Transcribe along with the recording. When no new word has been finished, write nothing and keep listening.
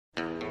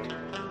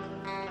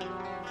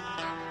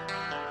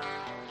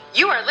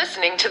You are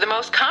listening to the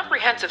most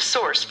comprehensive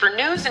source for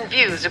news and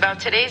views about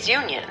today's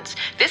unions.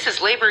 This is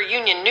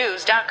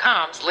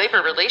LaborUnionNews.com's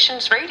Labor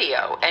Relations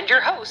Radio and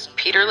your host,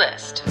 Peter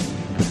List.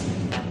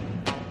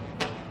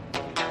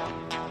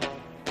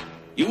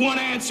 You want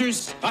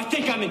answers? I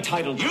think I'm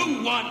entitled.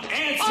 You want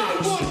answers?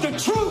 I want the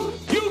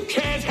truth! You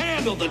can't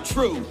handle the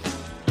truth!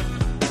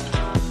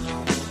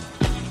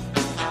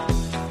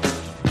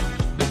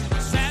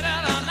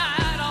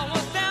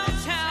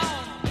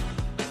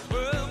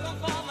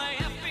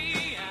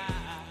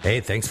 Hey,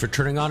 thanks for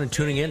turning on and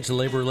tuning in to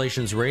Labor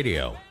Relations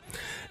Radio.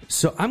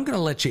 So I'm going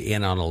to let you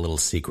in on a little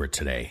secret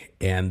today,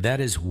 and that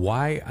is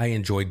why I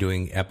enjoy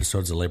doing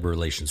episodes of Labor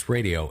Relations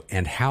Radio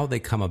and how they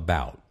come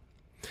about.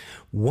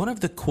 One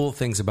of the cool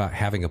things about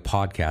having a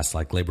podcast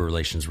like Labor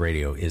Relations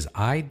Radio is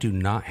I do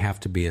not have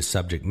to be a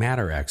subject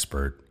matter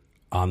expert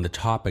on the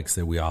topics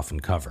that we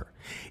often cover.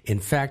 In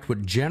fact,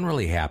 what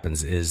generally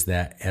happens is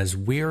that as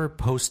we're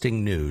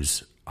posting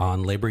news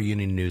on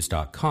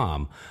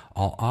LaborUnionNews.com,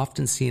 I'll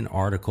often see an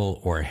article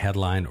or a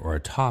headline or a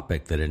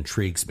topic that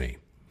intrigues me.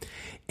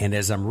 And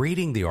as I'm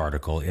reading the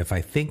article, if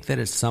I think that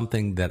it's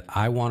something that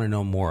I want to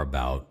know more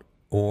about,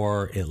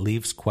 or it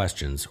leaves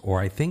questions, or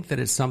I think that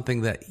it's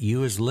something that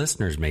you as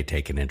listeners may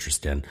take an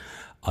interest in,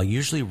 I'll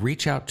usually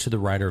reach out to the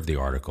writer of the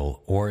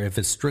article, or if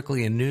it's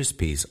strictly a news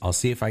piece, I'll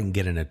see if I can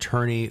get an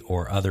attorney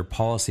or other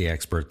policy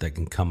expert that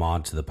can come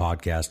on to the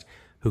podcast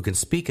who can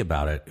speak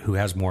about it, who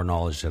has more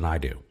knowledge than I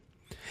do.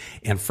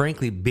 And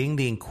frankly, being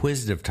the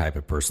inquisitive type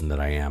of person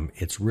that I am,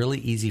 it's really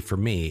easy for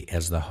me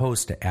as the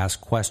host to ask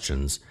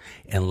questions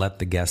and let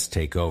the guests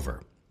take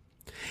over.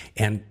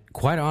 And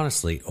quite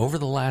honestly, over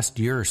the last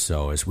year or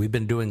so, as we've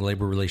been doing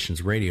Labor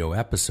Relations Radio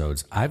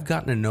episodes, I've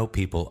gotten to know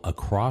people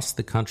across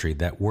the country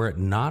that were it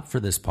not for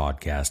this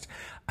podcast,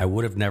 I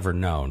would have never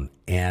known.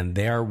 And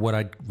they are what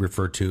I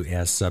refer to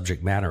as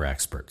subject matter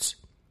experts.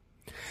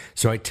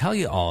 So I tell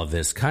you all of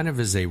this kind of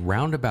as a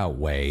roundabout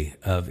way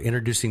of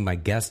introducing my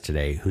guest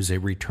today, who's a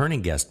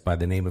returning guest by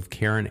the name of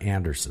Karen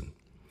Anderson.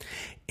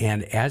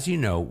 And as you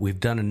know, we've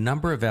done a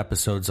number of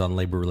episodes on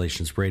Labor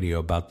Relations Radio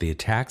about the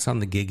attacks on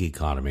the gig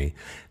economy,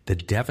 the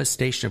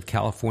devastation of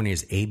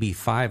California's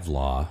AB5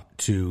 law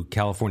to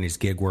California's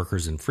gig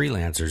workers and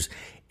freelancers,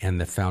 and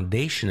the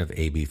foundation of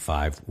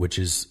AB5, which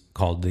is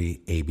called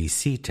the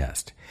ABC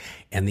test.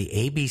 And the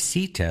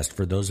ABC test,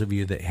 for those of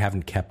you that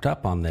haven't kept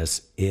up on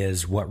this,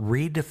 is what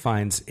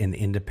redefines an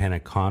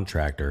independent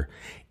contractor,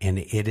 and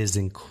it is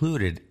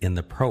included in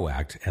the PRO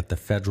Act at the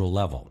federal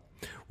level,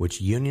 which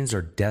unions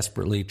are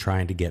desperately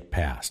trying to get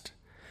passed.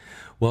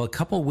 Well, a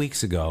couple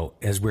weeks ago,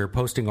 as we were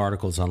posting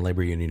articles on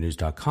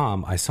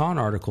LaborUnionNews.com, I saw an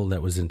article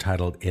that was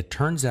entitled, "It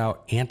Turns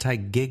Out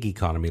Anti-Gig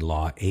Economy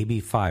Law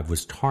AB5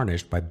 Was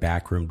Tarnished by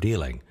Backroom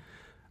Dealing."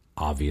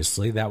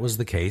 Obviously, that was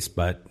the case,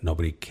 but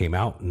nobody came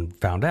out and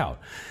found out.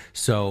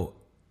 So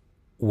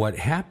what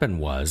happened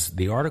was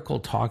the article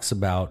talks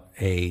about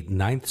a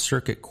Ninth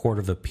Circuit Court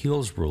of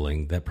Appeals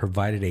ruling that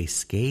provided a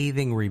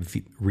scathing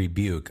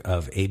rebuke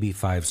of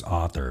AB5's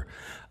author,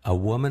 a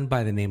woman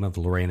by the name of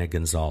Lorena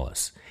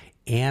Gonzalez,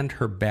 and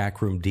her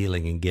backroom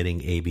dealing in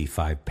getting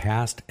AB5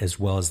 passed, as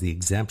well as the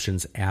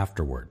exemptions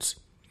afterwards.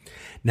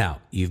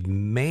 Now, you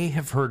may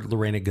have heard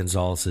Lorena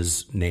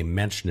Gonzalez's name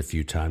mentioned a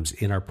few times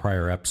in our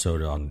prior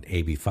episode on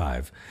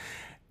AB5.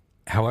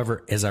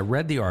 However, as I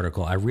read the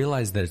article, I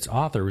realized that its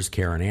author was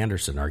Karen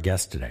Anderson, our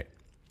guest today.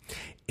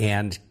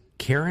 And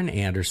Karen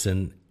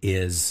Anderson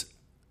is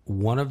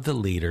one of the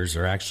leaders,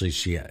 or actually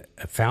she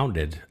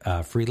founded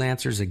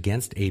Freelancers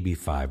Against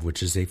AB5,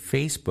 which is a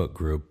Facebook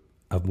group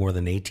of more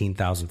than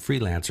 18,000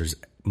 freelancers,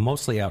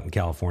 mostly out in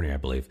California, I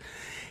believe.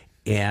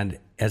 And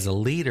as a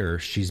leader,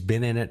 she's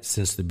been in it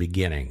since the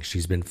beginning.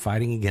 She's been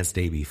fighting against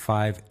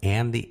AB5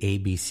 and the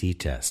ABC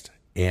test.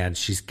 And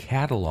she's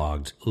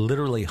cataloged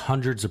literally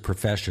hundreds of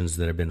professions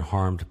that have been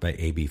harmed by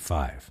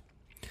AB5.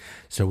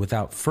 So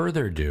without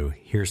further ado,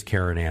 here's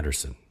Karen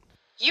Anderson.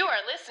 You are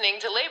listening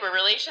to Labor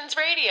Relations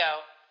Radio.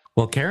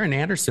 Well, Karen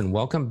Anderson,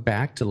 welcome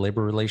back to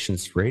Labor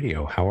Relations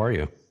Radio. How are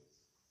you?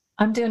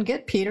 I'm doing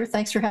good, Peter.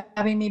 Thanks for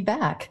having me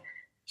back.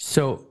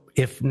 So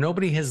if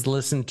nobody has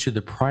listened to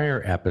the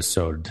prior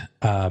episode,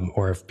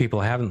 or if people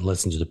haven't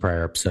listened to the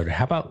prior episode,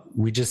 how about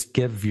we just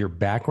give your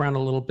background a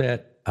little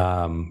bit?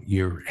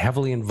 You're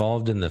heavily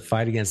involved in the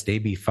fight against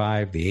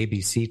AB5, the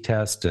ABC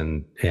test,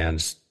 and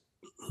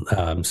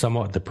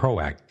somewhat the PRO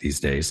Act these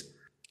days.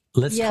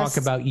 Let's talk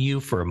about you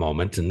for a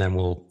moment, and then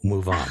we'll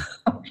move on.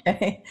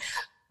 Okay.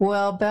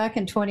 Well, back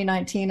in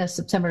 2019,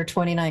 September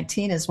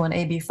 2019 is when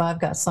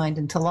AB5 got signed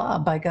into law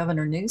by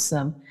Governor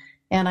Newsom.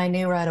 And I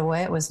knew right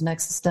away it was an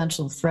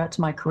existential threat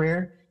to my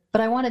career. But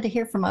I wanted to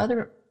hear from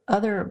other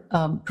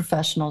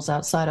professionals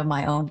outside of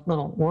my own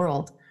little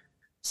world.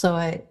 So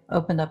I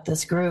opened up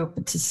this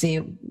group to see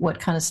what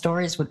kind of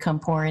stories would come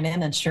pouring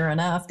in. And sure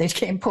enough, they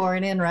came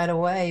pouring in right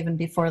away, even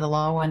before the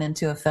law went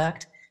into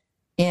effect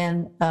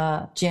in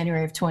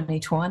January of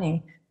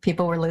 2020.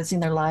 People were losing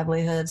their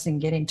livelihoods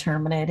and getting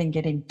terminated and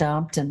getting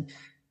dumped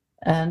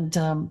and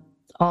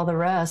all the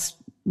rest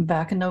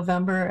back in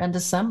November and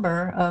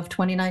December of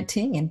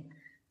 2019.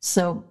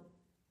 So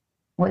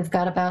we've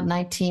got about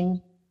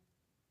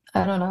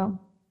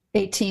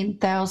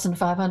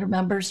 18,500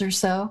 members or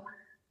so.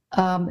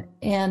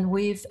 And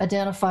we've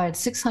identified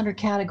 600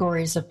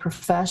 categories of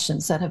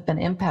professions that have been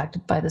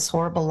impacted by this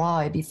horrible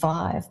law,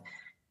 AB5.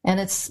 And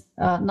it's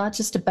not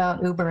just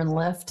about Uber and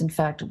Lyft. In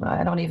fact,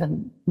 I don't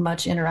even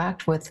much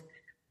interact with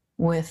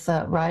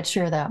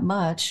rideshare that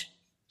much.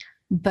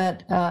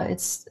 But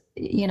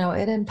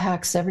it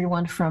impacts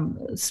everyone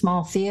from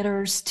small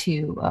theaters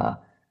to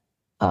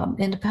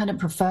independent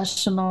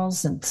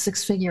professionals and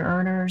six-figure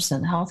earners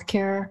and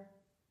healthcare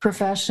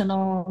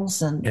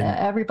professionals, and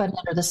everybody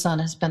under the sun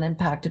has been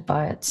impacted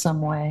by it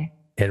some way.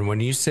 And when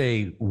you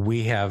say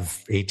we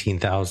have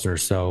 18,000 or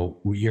so,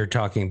 you're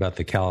talking about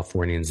the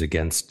Californians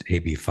Against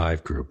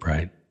AB5 group,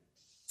 right?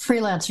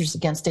 Freelancers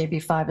Against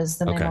AB5 is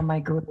the name of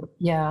my group.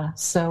 Yeah.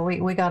 So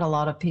we got a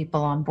lot of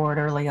people on board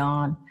early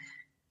on.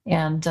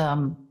 And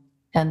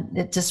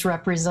it just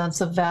represents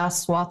a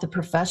vast swath of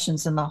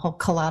professions and the whole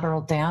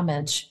collateral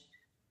damage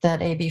that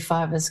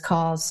AB5 has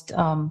caused.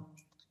 And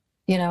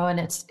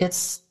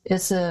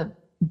it's a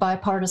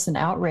bipartisan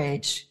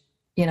outrage,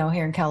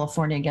 here in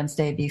California against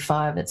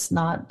AB5. It's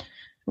not,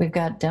 we've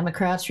got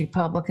Democrats,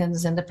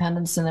 Republicans,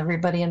 independents, and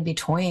everybody in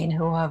between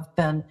who have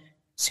been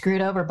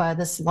screwed over by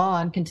this law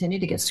and continue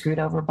to get screwed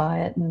over by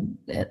it. And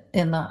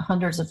in the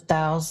hundreds of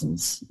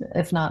thousands,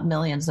 if not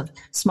millions, of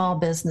small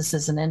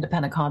businesses and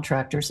independent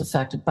contractors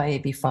affected by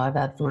AB5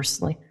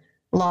 adversely,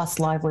 lost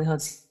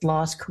livelihoods,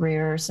 lost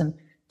careers, and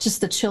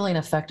just the chilling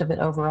effect of it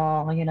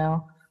overall,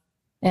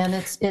 And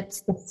it's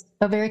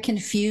a very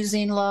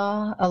confusing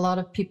law. A lot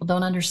of people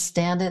don't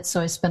understand it,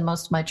 so I spend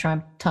most of my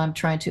time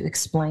trying to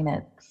explain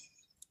it.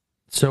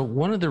 So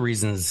one of the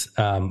reasons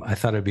I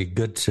thought it'd be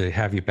good to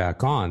have you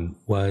back on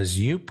was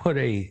you put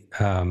a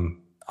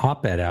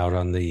op-ed out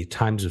on the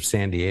Times of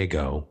San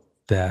Diego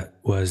that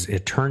was,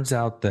 it turns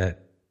out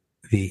that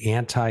the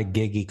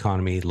anti-gig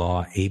economy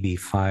law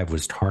AB5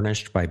 was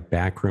tarnished by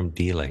backroom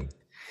dealing.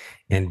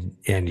 And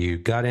you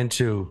got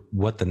into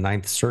what the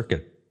Ninth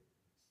Circuit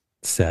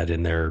said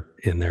in their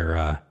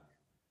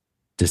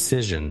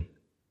decision,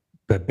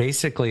 but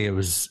basically it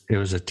was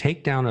a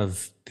takedown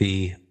of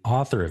the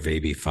author of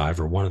AB5,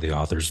 or one of the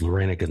authors,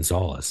 Lorena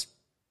Gonzalez.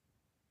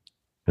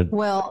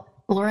 Well,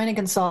 Lorena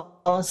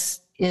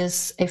Gonzalez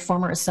is a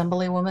former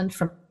assemblywoman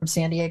from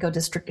San Diego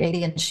District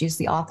 80, and she's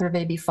the author of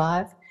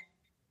AB5.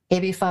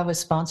 AB5 was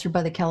sponsored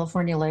by the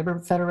California Labor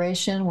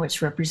Federation,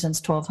 which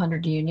represents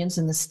 1,200 unions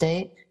in the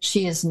state.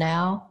 She has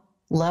now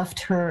left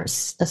her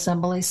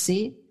assembly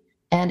seat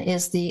and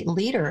is the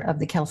leader of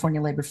the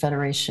California Labor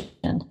Federation.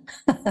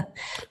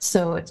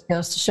 So it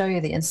goes to show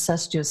you the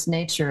incestuous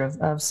nature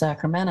of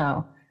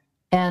Sacramento.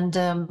 And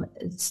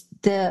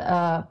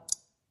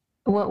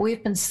what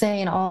we've been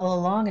saying all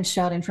along and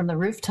shouting from the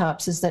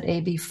rooftops is that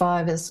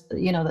AB5 is,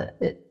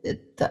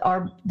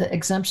 the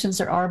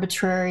exemptions are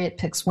arbitrary. It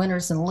picks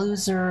winners and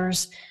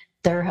losers.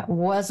 There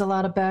was a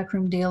lot of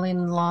backroom dealing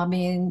and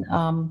lobbying.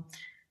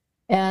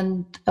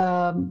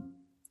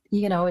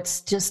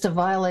 It's just a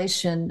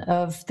violation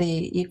of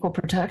the Equal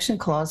Protection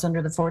Clause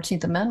under the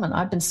 14th Amendment.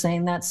 I've been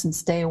saying that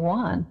since day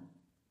one.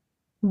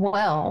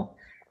 Well,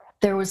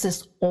 there was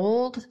this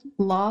old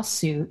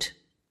lawsuit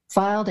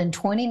filed in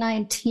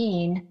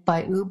 2019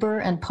 by Uber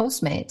and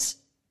Postmates,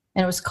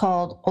 and it was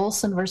called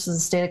Olson versus the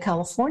State of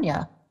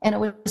California. And it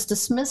was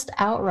dismissed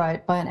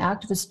outright by an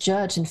activist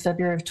judge in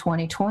February of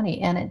 2020.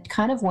 And it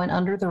kind of went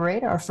under the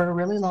radar for a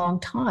really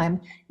long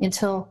time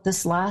until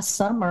this last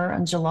summer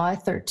on July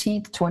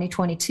 13th,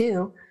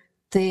 2022,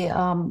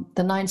 the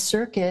Ninth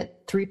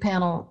Circuit,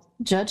 3-panel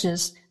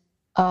judges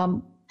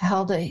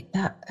held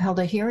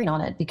a hearing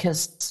on it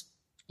because,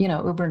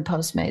 Uber and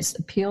Postmates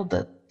appealed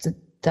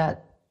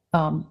that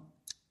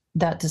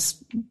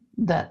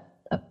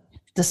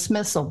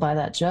dismissal by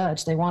that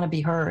judge. They want to be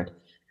heard.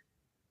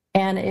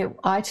 And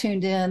I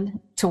tuned in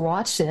to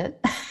watch it,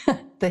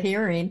 the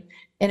hearing,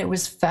 and it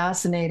was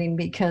fascinating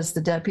because the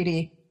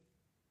deputy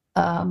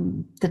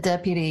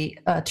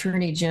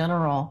attorney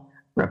general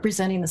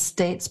representing the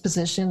state's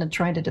position and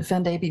trying to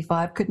defend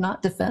AB5 could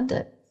not defend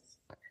it.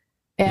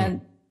 And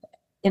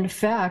in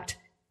fact,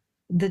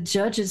 the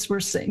judges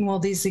were saying, well,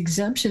 these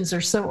exemptions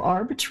are so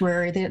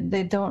arbitrary,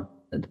 they don't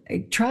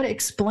try to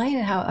explain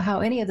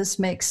how any of this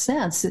makes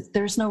sense.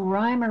 There's no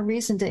rhyme or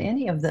reason to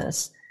any of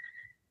this.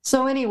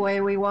 So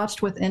anyway, we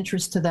watched with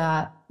interest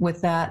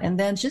with that. And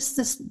then just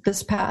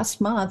this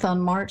past month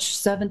on March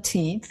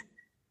 17th,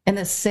 and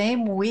the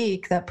same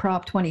week that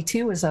Prop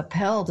 22 was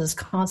upheld as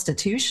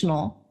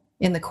constitutional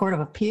in the Court of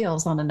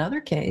Appeals on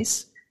another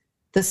case,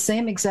 the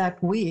same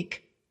exact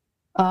week,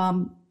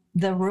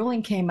 the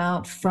ruling came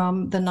out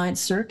from the Ninth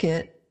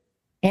Circuit,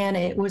 and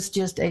it was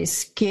just a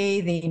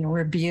scathing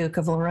rebuke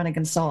of Lorena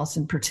Gonzalez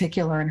in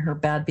particular and her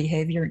bad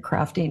behavior in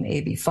crafting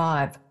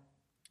AB5.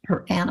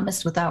 Her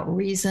animus without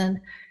reason.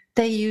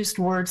 They used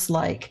words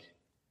like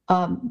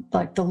the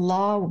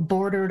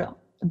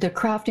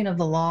crafting of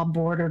the law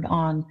bordered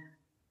on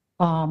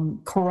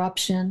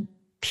corruption,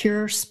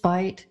 pure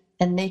spite,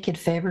 and naked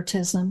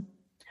favoritism.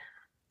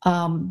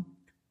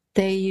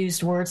 They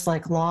used words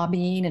like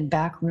lobbying and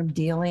backroom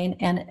dealing.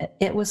 And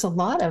it was a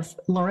lot of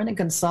Lorena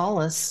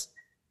Gonzalez,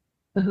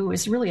 who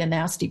is really a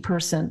nasty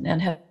person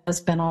and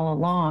has been all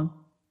along.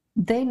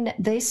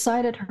 They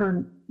cited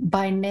her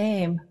by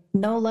name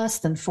no less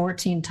than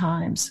 14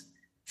 times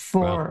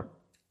for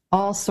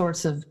all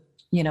sorts of,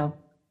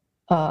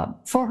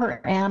 for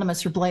her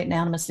animus, her blatant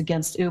animus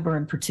against Uber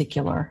in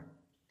particular.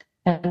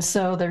 And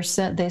so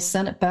they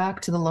sent it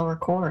back to the lower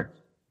court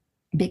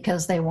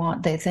because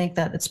they think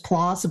that it's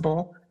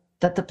plausible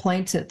that the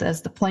plaintiff,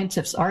 as the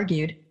plaintiffs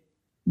argued,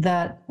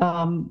 that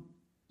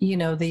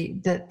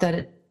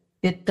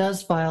it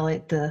does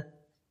violate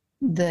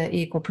the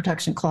Equal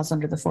Protection Clause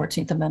under the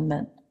 14th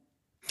Amendment.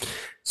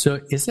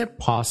 So is it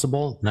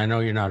possible, and I know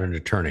you're not an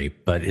attorney,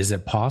 but is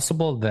it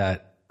possible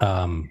that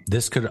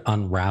this could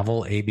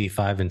unravel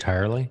AB5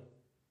 entirely?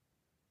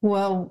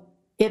 Well,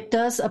 it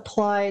does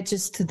apply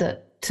just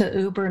to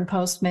Uber and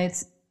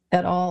Postmates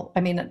at all.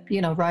 I mean,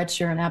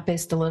 rideshare and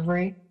app-based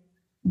delivery.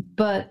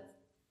 But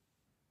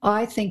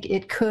I think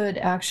it could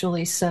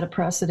actually set a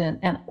precedent,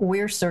 and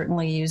we're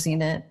certainly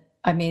using it.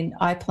 I mean,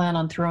 I plan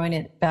on throwing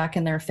it back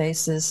in their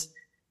faces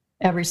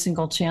every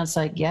single chance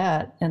I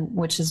get, and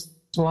which is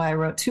why I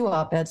wrote 2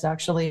 op-eds,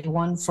 actually,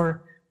 one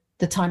for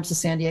the Times of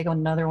San Diego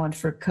and another one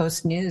for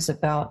Coast News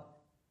about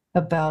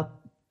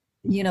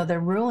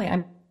their ruling.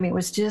 I mean,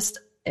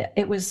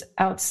 it was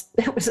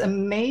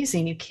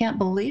amazing. You can't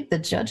believe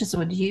that judges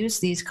would use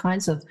these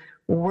kinds of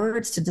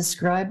words to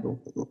describe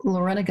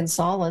Lorena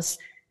Gonzalez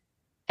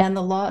and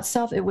the law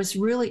itself. It was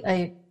really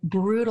a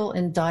brutal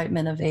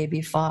indictment of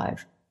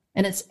AB5.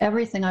 And it's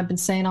everything I've been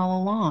saying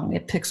all along.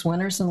 It picks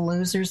winners and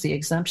losers. The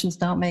exemptions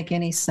don't make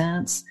any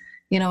sense.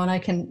 And I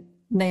can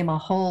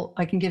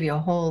give you a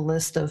whole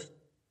list of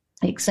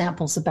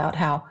examples about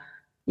how,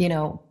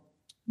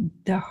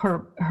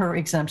 her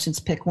exemptions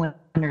pick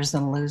winners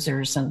and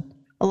losers. And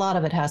a lot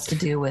of it has to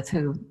do with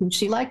who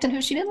she liked and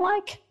who she didn't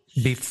like.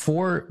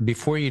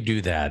 Before you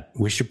do that,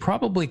 we should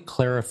probably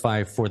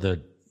clarify for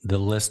the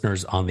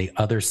listeners on the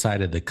other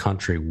side of the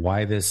country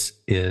why this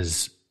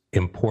is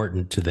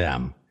important to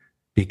them.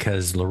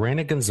 Because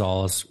Lorena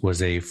Gonzalez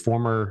was a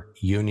former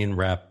union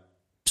rep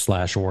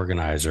 /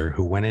 organizer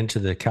who went into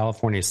the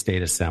California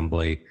State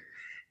Assembly,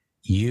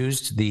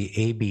 used the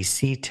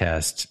ABC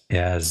test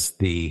as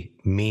the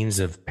means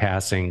of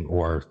passing,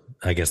 or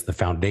I guess the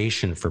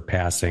foundation for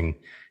passing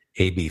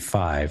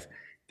AB5.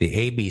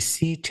 The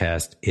ABC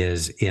test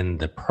is in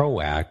the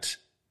PRO Act,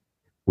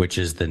 which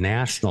is the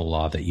national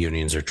law that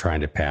unions are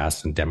trying to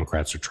pass and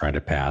Democrats are trying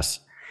to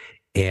pass.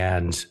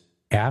 And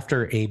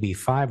after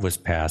AB5 was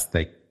passed,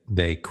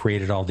 they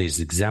created all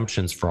these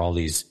exemptions for all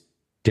these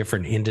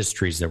different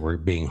industries that were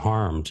being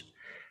harmed,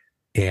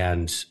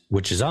 and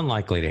which is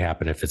unlikely to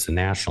happen if it's a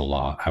national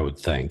law, I would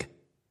think.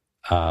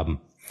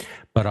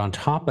 But on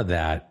top of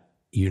that,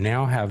 you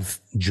now have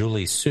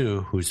Julie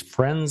Su, who's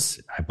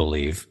friends, I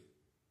believe,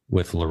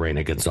 with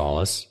Lorena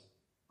Gonzalez,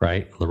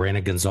 right?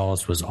 Lorena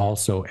Gonzalez was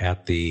also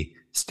at the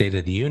State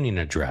of the Union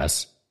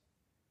address.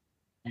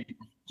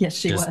 Yes,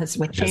 she was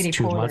with Katie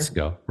Porter. 2 months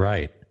ago,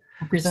 right.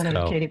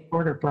 Representative Katie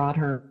Porter brought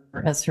her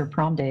as her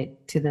prom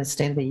date to the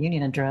State of the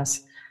Union address.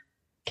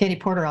 Katie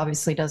Porter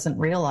obviously doesn't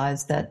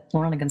realize that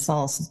Lorena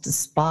Gonzalez is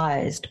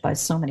despised by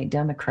so many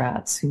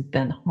Democrats who've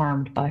been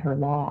harmed by her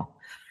law.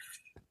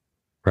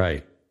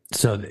 Right.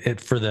 So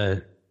for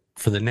the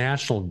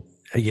national,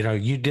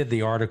 you did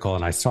the article,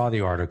 and I saw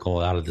the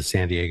article out of the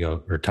San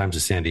Diego or Times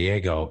of San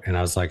Diego, and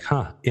I was like,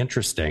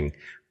 interesting.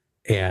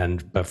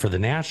 But for the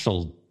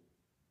national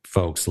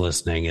folks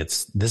listening,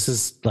 it's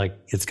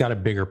got a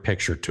bigger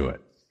picture to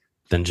it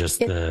than just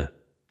the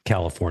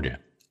California.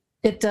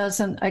 It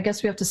does, and I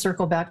guess we have to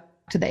circle back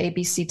to the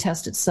ABC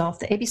test itself.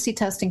 The ABC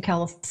test in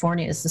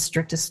California is the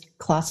strictest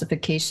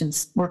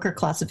worker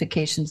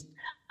classifications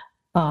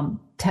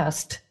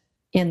test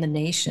in the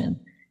nation.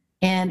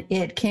 And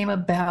it came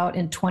about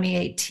in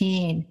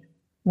 2018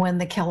 when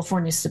the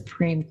California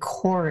Supreme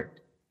Court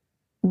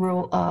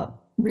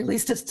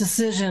released its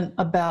decision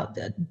about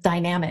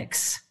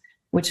Dynamics,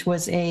 which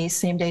was a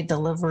same-day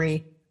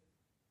delivery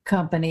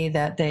company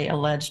that they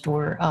alleged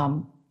were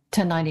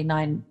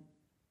 1099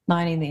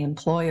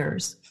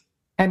 the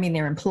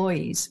their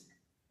employees.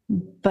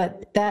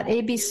 But that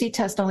ABC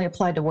test only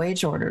applied to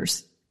wage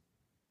orders.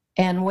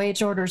 And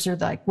wage orders are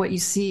like what you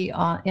see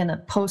in a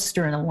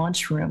poster in a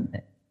lunchroom.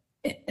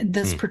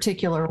 This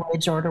particular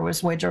wage order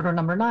was wage order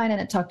number 9,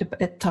 and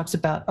it talks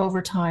about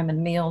overtime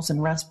and meals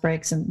and rest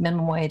breaks and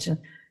minimum wage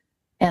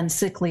and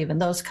sick leave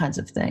and those kinds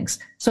of things.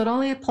 So it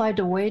only applied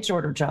to wage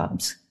order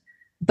jobs.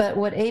 But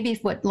what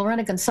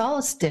Lorena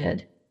Gonzalez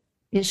did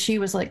is she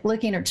was like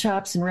licking her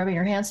chops and rubbing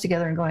her hands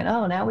together and going,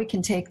 oh, now we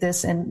can take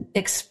this and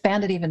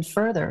expand it even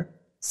further.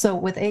 So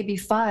with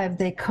AB5,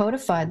 they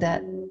codified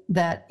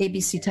that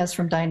ABC test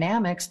from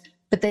Dynamics,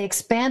 but they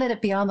expanded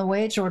it beyond the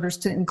wage orders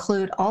to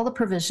include all the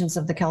provisions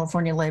of the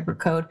California Labor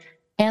Code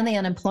and the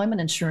Unemployment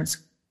Insurance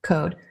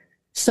Code,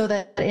 so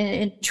that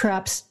it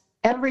traps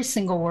every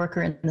single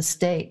worker in the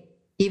state,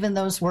 even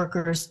those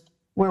workers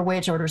where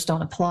wage orders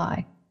don't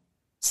apply.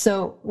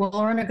 So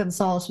Lorna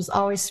Gonzalez was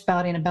always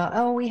spouting about,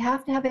 oh, we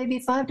have to have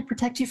AB5 to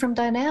protect you from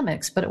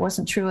dynamics, but it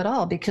wasn't true at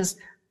all, because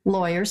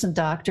lawyers and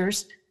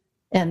doctors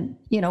and,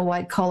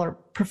 white collar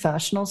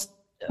professionals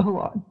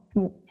who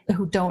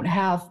don't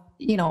have,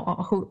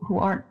 who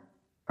aren't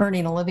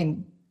earning a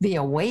living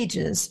via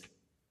wages,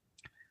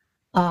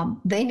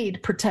 they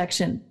need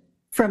protection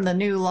from the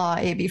new law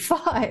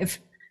AB5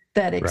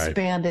 that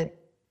expanded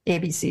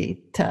ABC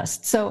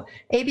test. So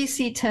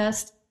ABC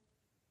test,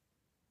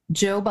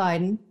 Joe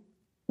Biden,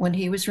 when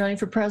he was running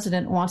for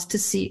president, wants to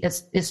see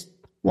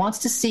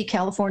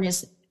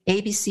California's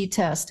ABC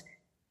test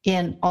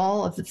in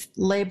all of the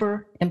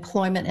labor,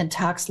 employment, and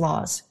tax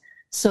laws.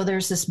 So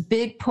there's this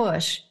big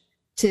push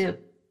to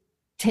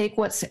take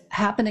what's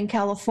happened in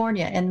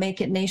California and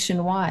make it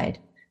nationwide.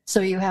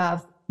 So you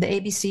have the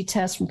ABC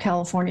test from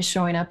California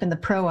showing up in the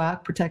PRO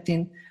Act,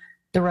 Protecting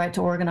the Right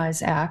to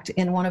Organize Act,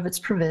 in one of its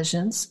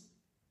provisions.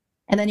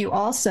 And then you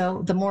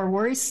also, the more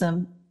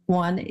worrisome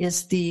one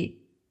is the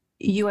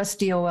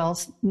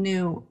USDOL's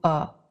new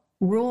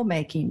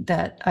rulemaking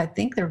that I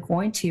think they're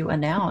going to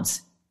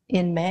announce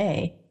in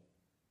May,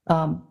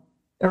 or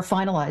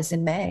finalize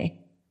in May.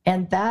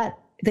 And that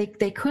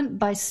they couldn't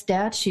by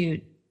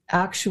statute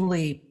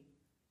actually,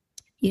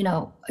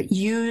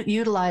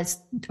 utilize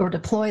or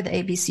deploy the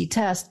ABC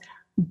test,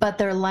 but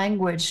their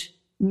language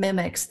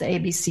mimics the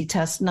ABC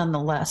test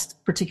nonetheless,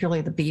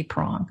 particularly the B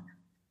prong.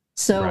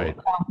 So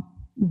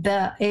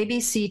the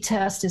ABC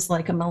test is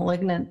like a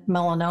malignant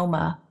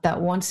melanoma that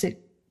once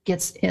it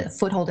gets a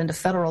foothold into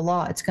federal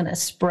law, it's going to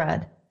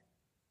spread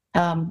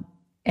and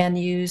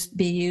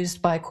be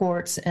used by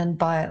courts and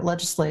by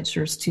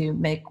legislatures to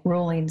make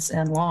rulings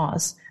and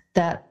laws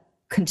that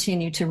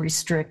continue to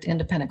restrict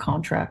independent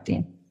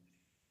contracting.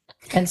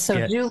 And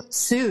so Julie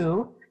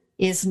Sue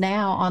is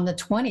now on the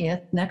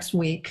 20th, next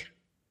week.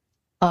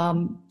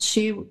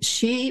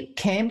 She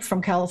came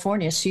from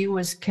California. She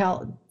was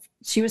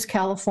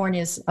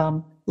California's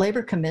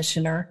labor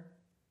commissioner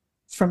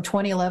from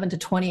 2011 to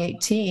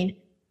 2018,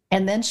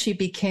 and then she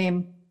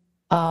became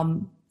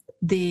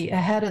the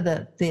head of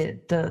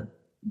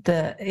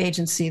the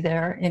agency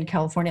there in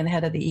California, and the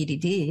head of the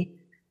EDD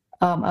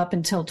up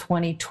until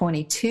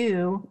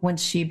 2022, when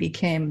she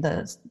became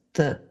the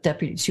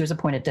deputy. She was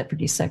appointed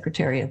deputy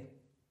secretary of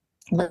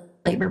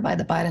labor by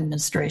the Biden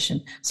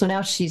administration. So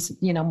now she's,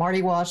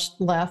 Marty Walsh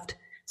left.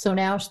 So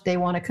now they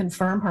want to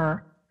confirm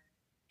her.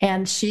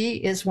 And she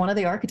is one of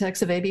the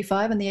architects of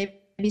AB5 and the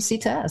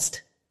ABC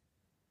test.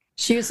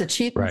 She was the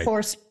chief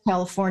enforcer in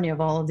California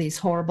of all of these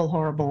horrible,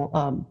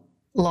 horrible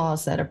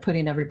laws that are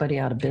putting everybody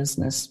out of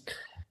business.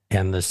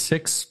 And the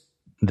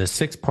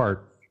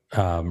six-part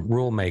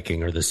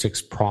rulemaking, or the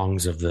six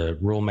prongs of the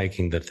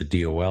rulemaking that the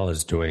DOL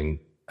is doing,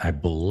 I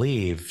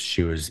believe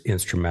she was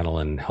instrumental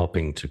in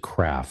helping to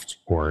craft,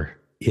 or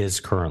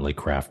is currently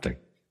crafting,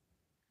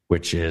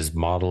 which is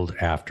modeled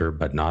after,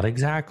 but not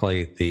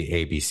exactly, the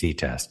ABC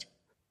test.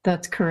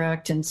 That's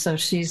correct. And so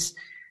she's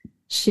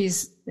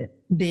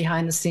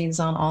behind the scenes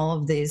on all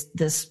of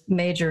this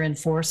major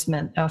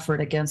enforcement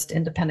effort against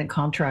independent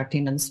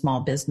contracting and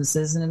small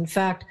businesses. And in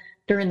fact,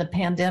 during the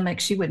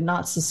pandemic, she would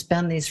not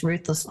suspend these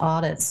ruthless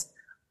audits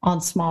on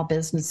small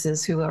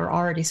businesses who are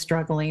already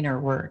struggling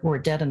or were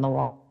dead in the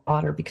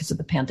water because of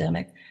the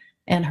pandemic.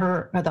 And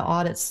the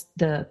audits,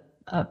 the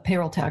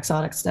payroll tax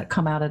audits that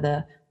come out of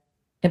the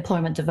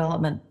Employment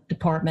Development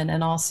Department,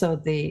 and also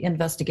the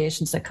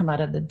investigations that come out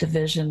of the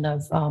Division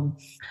of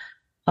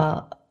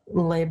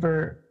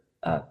Labor,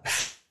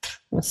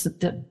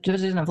 the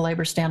Division of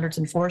Labor Standards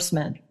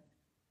Enforcement,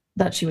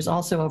 that she was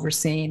also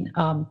overseeing.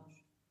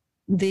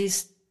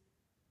 These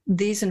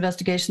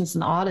investigations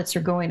and audits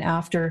are going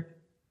after,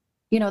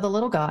 the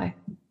little guy.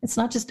 It's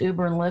not just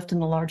Uber and Lyft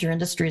and the larger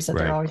industries that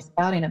they're always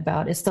shouting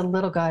about. It's the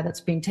little guy that's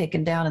being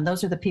taken down. And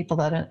those are the people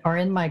that are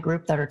in my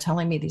group that are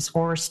telling me these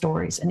horror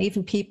stories. And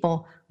even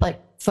people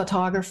like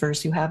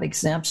photographers who have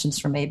exemptions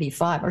from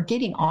AB5 are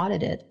getting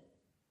audited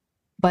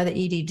by the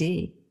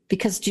EDD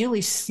because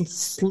Julie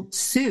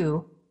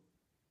Sue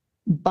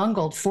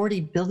bungled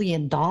 $40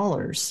 billion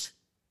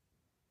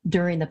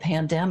during the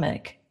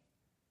pandemic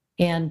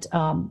and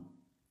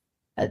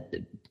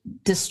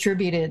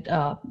distributed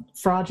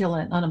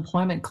fraudulent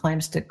unemployment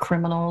claims to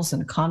criminals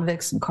and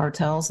convicts and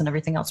cartels and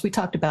everything else. We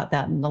talked about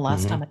that in the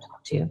last time I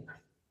talked to you.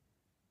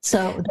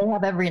 So they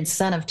have every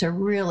incentive to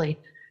really,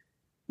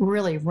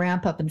 really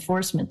ramp up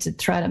enforcement to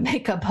try to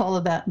make up all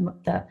of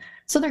that.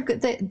 So they're good.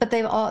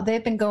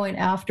 They've been going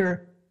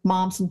after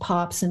moms and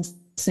pops and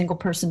single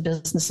person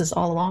businesses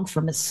all along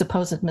for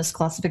supposed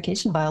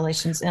misclassification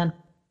violations, and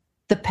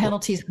the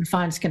penalties and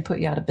fines can put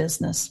you out of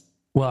business.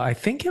 Well, I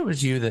think it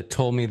was you that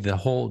told me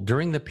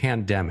during the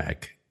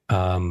pandemic,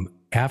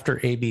 after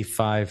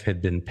AB5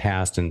 had been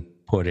passed and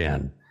put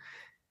in,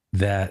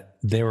 that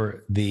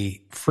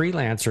the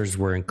freelancers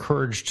were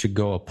encouraged to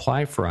go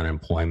apply for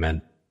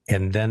unemployment,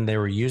 and then they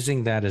were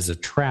using that as a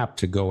trap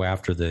to go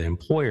after the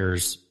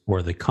employers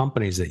or the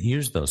companies that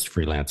use those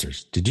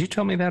freelancers. Did you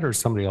tell me that, or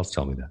somebody else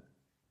tell me that?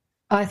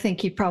 I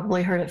think you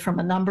probably heard it from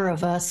a number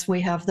of us. We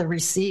have the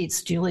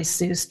receipts, Julie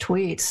Sue's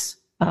tweets.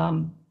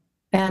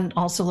 and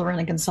also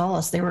Lorena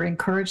Gonzalez, they were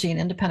encouraging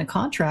independent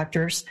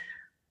contractors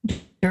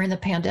during the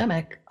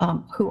pandemic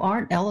who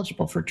aren't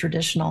eligible for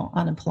traditional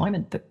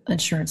unemployment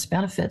insurance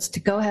benefits to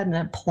go ahead and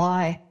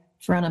apply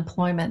for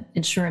unemployment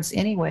insurance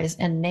anyways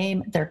and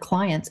name their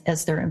client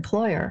as their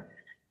employer.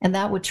 And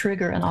that would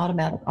trigger an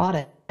automatic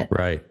audit.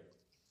 Right.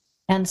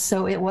 And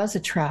so it was a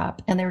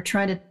trap. And they were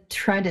trying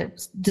to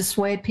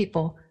dissuade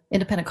people,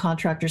 independent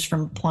contractors,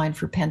 from applying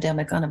for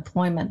pandemic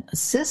unemployment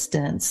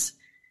assistance,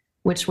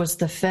 which was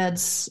the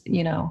Fed's,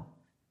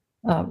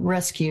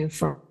 rescue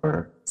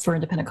for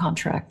independent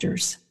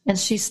contractors. And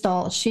she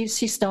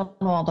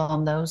stonewalled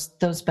on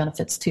those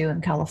benefits too in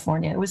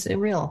California. It was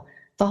the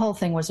whole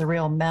thing was a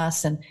real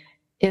mess. And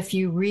if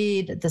you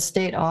read the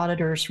state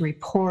auditor's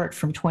report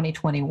from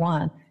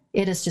 2021,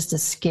 it is just a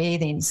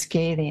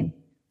scathing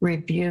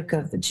rebuke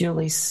of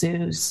Julie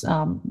Sue's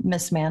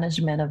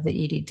mismanagement of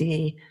the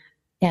EDD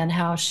and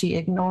how she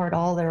ignored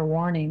all their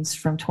warnings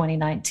from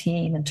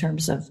 2019 in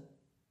terms of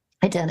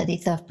identity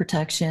theft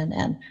protection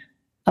and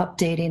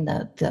updating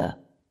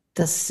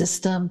the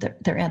system,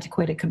 their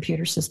antiquated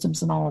computer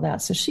systems and all of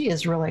that. So she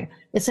is really,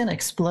 it's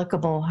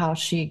inexplicable how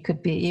she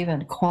could be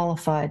even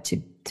qualified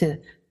to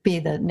be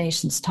the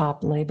nation's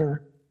top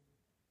labor,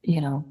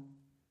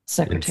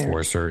 secretary.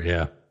 Enforcer,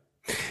 yeah.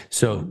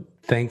 So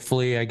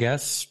thankfully, I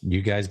guess,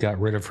 you guys got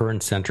rid of her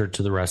and sent her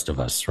to the rest of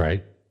us,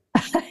 right?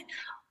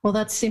 Well,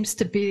 that seems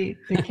to be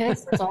the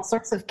case. There's all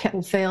sorts of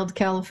failed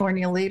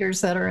California leaders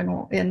that are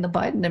in the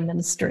Biden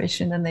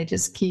administration, and they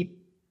just keep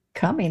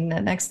coming. The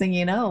next thing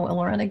you know,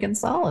 Lorena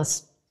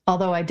Gonzalez,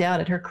 although I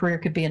doubt it, her career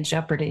could be in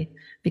jeopardy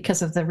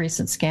because of the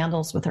recent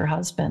scandals with her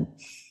husband.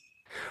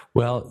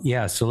 Well,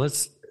 yeah.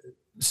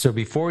 So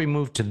before we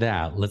move to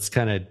that, let's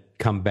kind of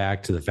come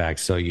back to the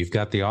facts. So you've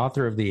got the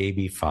author of the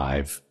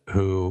AB5,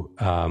 who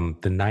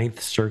the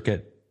Ninth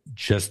Circuit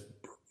just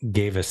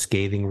gave a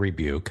scathing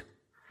rebuke.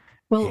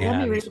 Well,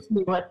 let me read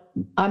what.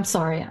 I'm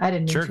sorry, I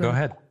didn't. Sure, go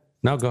ahead.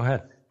 No, go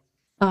ahead.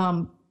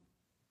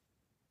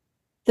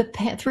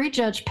 The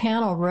three-judge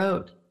panel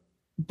wrote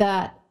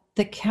that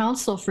the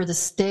counsel for the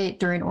state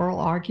during oral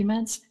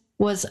arguments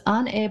was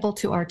unable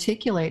to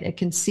articulate a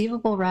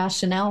conceivable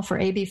rationale for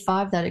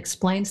AB5 that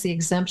explains the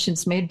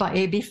exemptions made by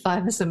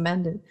AB5 as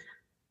amended.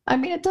 I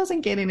mean, it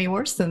doesn't get any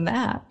worse than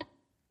that,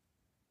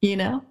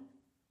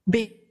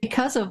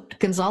 Because of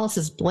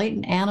Gonzalez's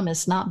blatant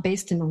animus not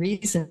based in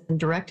reason and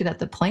directed at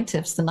the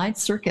plaintiffs, the Ninth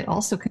Circuit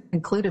also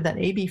concluded that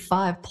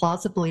AB5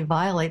 plausibly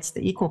violates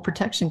the Equal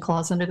Protection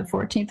Clause under the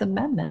 14th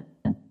Amendment.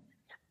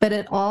 But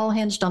it all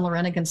hinged on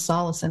Lorena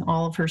Gonzalez and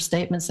all of her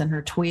statements and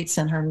her tweets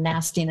and her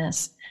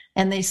nastiness.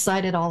 And they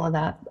cited all of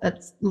that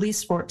at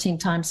least 14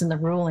 times in the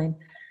ruling.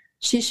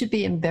 She should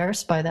be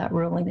embarrassed by that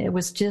ruling. It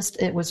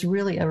was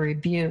really a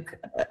rebuke.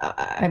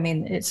 I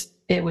mean,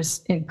 it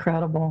was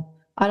incredible.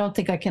 I don't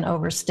think I can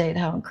overstate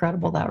how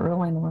incredible that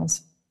ruling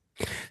was.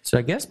 So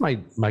I guess my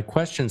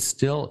question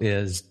still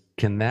is,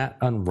 can that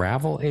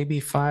unravel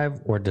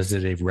AB5, or does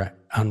it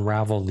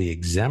unravel the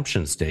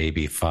exemptions to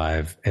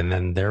AB5 and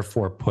then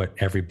therefore put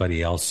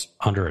everybody else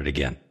under it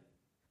again?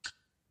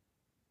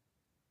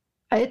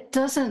 It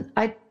doesn't.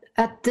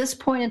 At this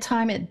point in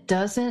time, it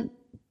doesn't,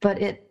 but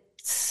it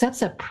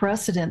sets a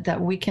precedent that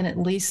we can at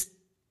least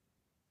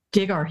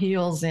dig our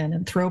heels in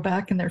and throw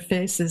back in their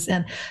faces.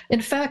 And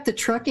in fact, the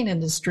trucking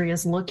industry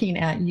is looking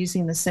at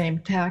using the same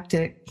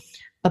tactic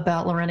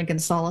about Lorena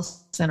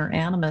Gonzalez and her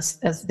animus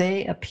as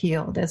they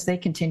appealed, as they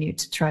continued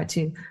to try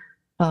to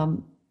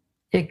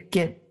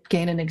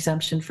gain an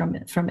exemption from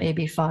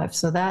AB5.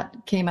 So that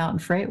came out in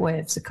Freight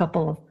Waves a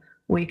couple of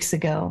weeks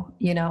ago,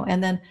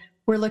 and then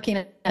we're looking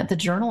at the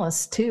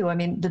journalists too. I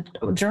mean, the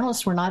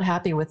journalists were not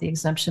happy with the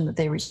exemption that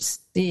they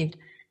received.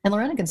 And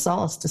Lorena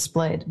Gonzalez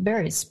displayed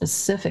very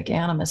specific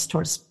animus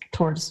towards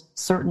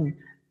certain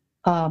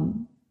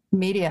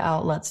media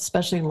outlets,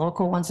 especially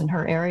local ones in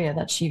her area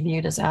that she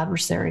viewed as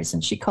adversaries.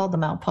 And she called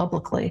them out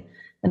publicly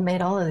and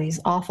made all of these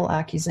awful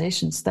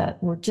accusations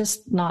that were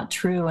just not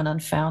true and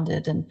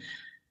unfounded.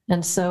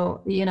 And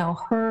so,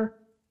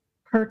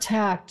 her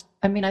tact,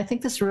 I mean, I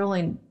think this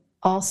ruling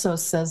also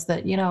says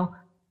that,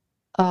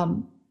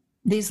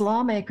 these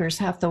lawmakers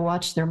have to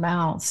watch their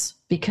mouths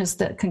because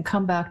that can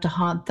come back to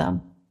haunt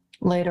them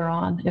later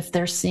on if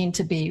they're seen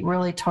to be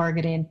really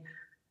targeting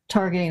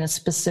a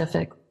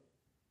specific,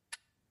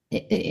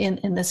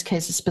 in this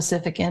case, a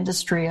specific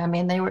industry. I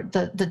mean, they were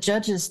the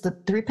judges, the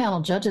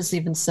 3-panel judges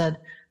even said,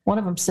 one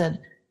of them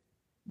said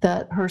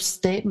that her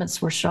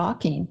statements were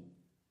shocking.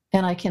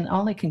 And I can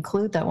only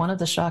conclude that one of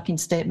the shocking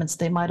statements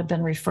they might have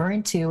been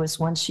referring to is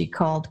when she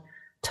called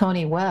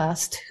Tony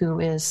West, who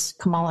is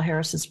Kamala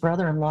Harris's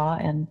brother-in-law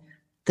and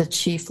the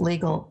chief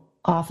legal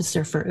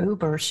officer for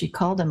Uber, she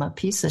called him a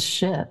piece of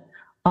shit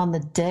on the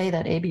day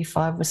that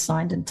AB5 was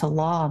signed into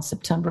law on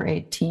September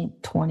 18th,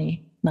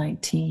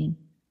 2019.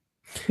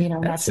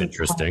 That's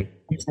interesting.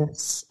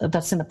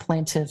 That's in the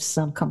plaintiff's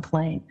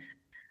complaint.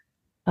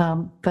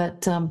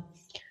 But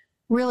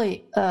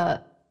really,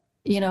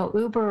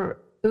 Uber,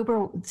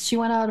 she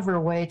went out of her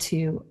way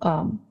to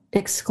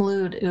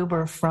exclude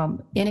Uber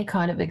from any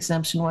kind of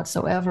exemption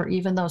whatsoever,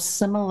 even though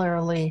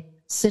similarly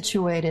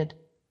situated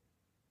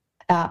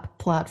app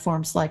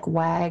platforms like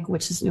WAG,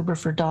 which is Uber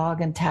for dog,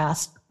 and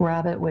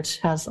TaskRabbit, which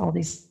has all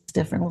these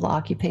different little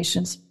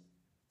occupations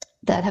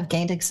that have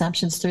gained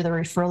exemptions through the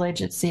referral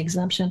agency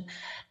exemption.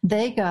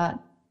 They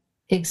got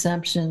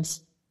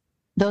exemptions.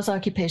 Those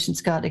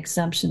occupations got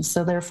exemptions.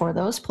 So therefore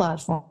those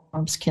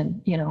platforms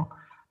can,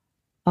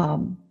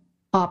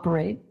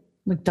 operate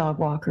like dog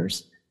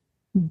walkers,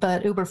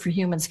 but Uber for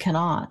Humans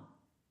cannot.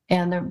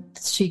 And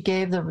she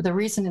gave the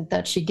reason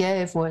that she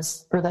gave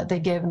was, or that they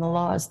gave in the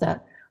law, is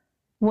that,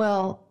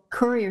 well,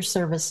 courier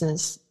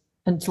services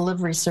and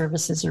delivery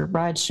services or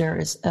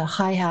rideshare is a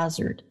high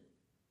hazard.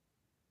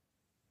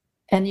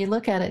 And you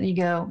look at it and you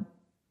go,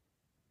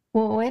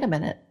 well, wait a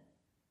minute.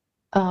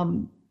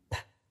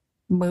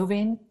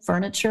 Moving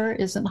furniture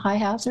isn't high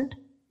hazard.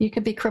 You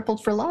could be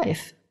crippled for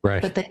life.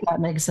 Right. But they got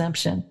an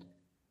exemption.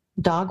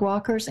 Dog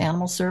walkers,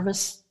 animal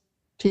service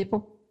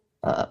people,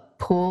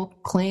 pool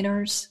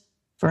cleaners,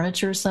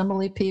 furniture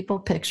assembly people,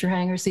 picture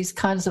hangers, these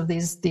kinds of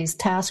these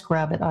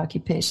TaskRabbit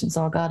occupations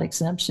all got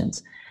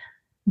exemptions.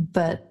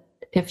 But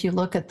if you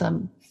look at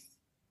them,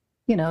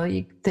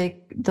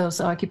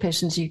 those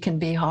occupations, you can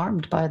be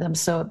harmed by them.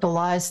 So it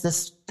belies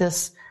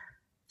this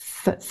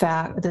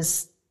fact,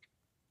 this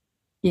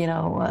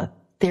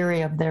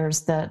theory of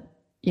theirs that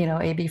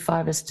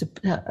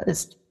AB5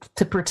 is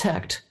to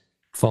protect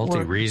faulty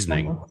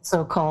reasoning,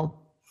 so-called.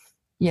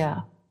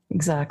 Yeah,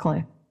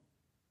 exactly.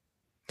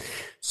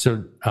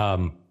 So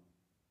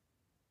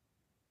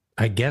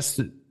I guess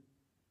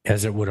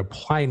as it would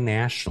apply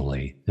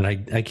nationally, and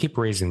I keep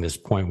raising this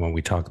point when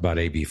we talk about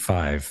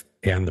AB5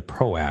 and the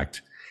PRO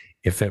Act,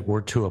 if it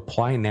were to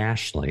apply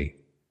nationally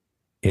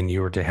and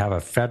you were to have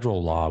a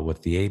federal law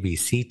with the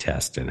ABC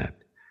test in it,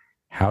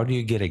 how do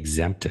you get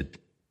exempted?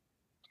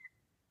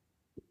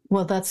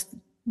 Well,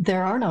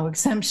 there are no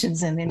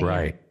exemptions in any.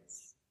 Right.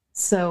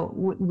 So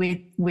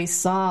we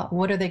saw,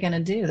 what are they going to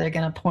do? They're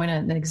going to appoint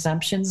an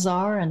exemption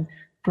czar and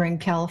bring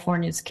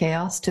California's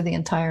chaos to the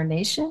entire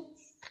nation?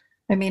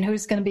 I mean,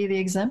 who's going to be the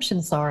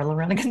exemption czar?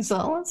 Lorena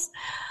Gonzalez?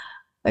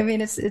 I mean,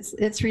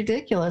 it's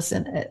ridiculous.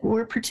 And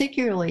we're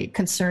particularly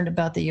concerned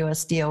about the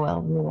US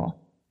DOL rule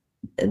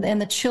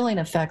and the chilling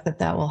effect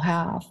that will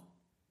have.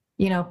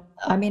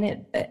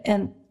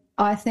 And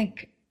I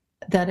think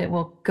that it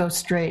will go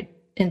straight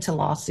into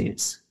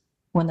lawsuits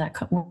when it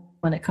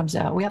comes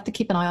out. We have to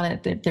keep an eye on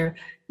it.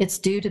 It's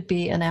due to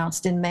be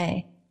announced in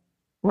May,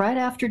 right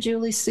after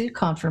Julie's suit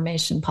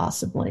confirmation,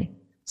 possibly.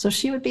 So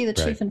she would be the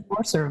chief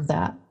enforcer of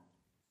that.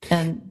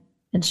 And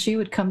she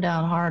would come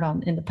down hard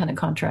on independent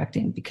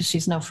contracting because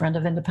she's no friend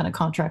of independent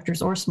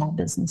contractors or small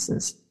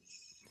businesses.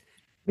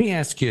 Let me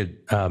ask you,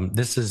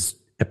 this is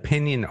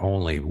opinion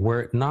only.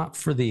 Were it not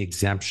for the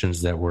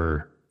exemptions that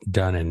were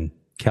done in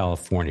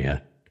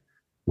California,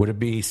 would it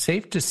be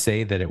safe to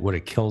say that it would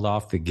have killed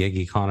off the gig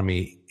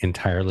economy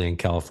entirely in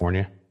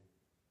California?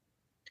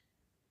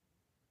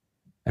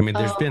 I mean,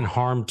 there's been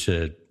harm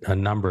to a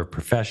number of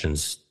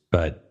professions,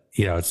 but,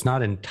 it's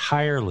not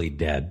entirely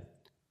dead.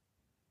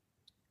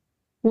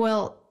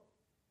 Well,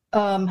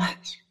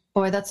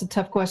 boy, that's a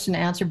tough question to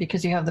answer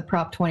because you have the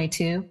Prop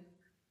 22,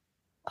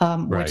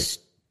 which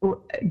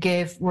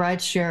gave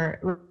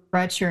rideshare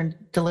and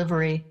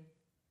delivery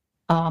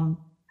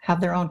have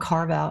their own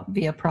carve out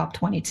via Prop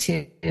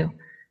 22.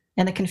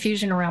 And the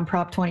confusion around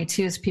Prop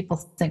 22 is people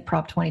think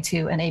Prop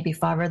 22 and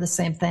AB5 are the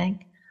same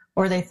thing,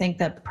 or they think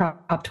that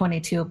Prop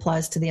 22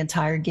 applies to the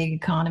entire gig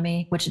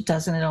economy, which it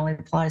doesn't. It only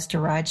applies to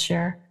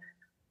rideshare.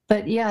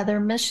 But yeah, the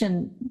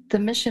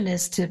mission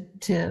is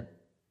to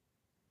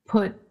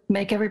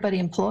make everybody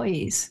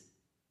employees,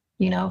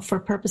 for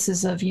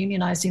purposes of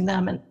unionizing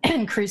them and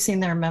increasing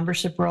their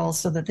membership rolls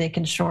so that they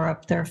can shore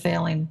up their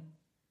failing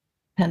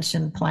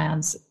pension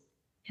plans,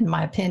 in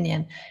my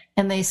opinion.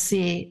 And they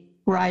see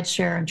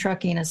rideshare and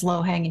trucking as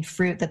low-hanging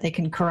fruit that they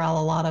can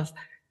corral a lot of,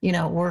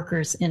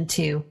 workers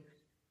into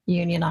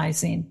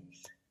unionizing.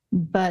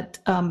 But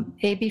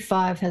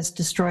AB5 has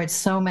destroyed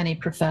so many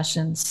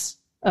professions.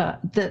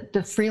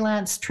 The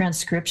freelance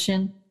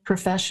transcription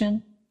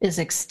profession is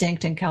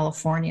extinct in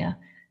California.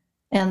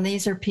 And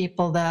these are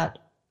people that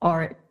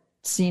are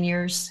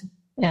seniors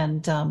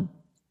and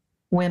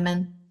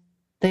women.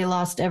 They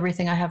lost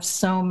everything. I have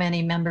so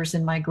many members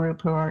in my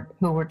group who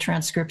were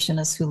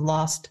transcriptionists who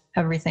lost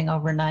everything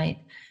overnight.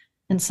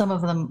 And some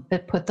of them,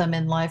 it put them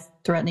in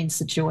life-threatening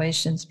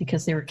situations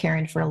because they were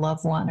caring for a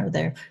loved one or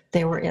they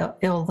were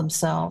ill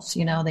themselves.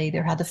 They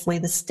either had to flee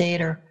the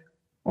state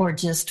or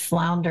just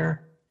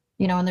flounder.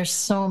 And there's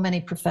so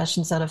many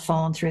professions that have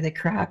fallen through the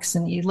cracks.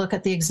 And you look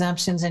at the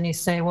exemptions and you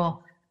say,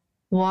 well,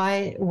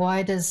 why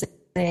does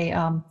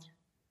a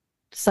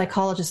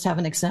psychologist have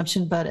an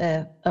exemption, but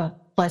a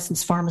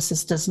licensed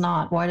pharmacist does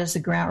not? Why does a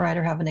grant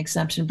writer have an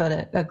exemption,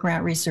 but a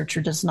grant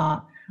researcher does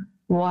not?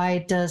 Why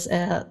does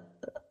a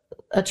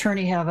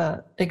attorney have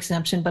an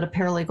exemption, but a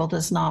paralegal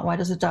does not? Why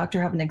does a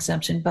doctor have an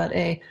exemption, but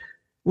a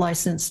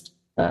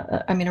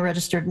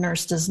registered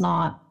nurse does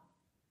not?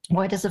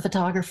 Why does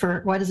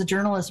a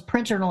journalist,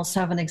 print journalist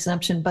have an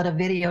exemption, but a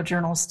video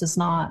journalist does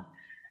not?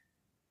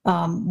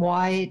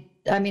 Why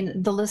I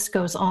mean, the list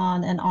goes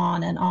on and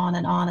on and on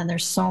and on, and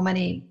there's so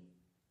many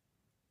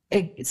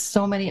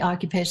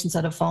occupations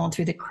that have fallen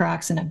through the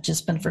cracks and have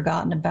just been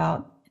forgotten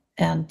about.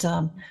 And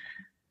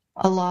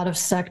a lot of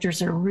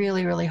sectors are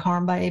really, really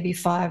harmed by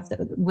AB5.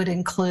 That would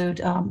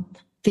include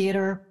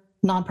theater,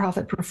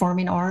 nonprofit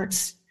performing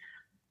arts,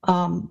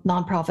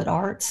 nonprofit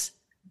arts,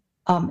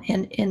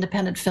 and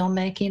independent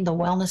filmmaking, the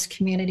wellness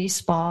community,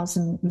 spas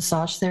and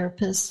massage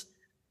therapists,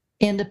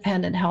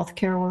 independent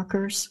healthcare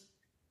workers.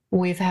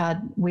 We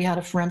had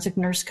a forensic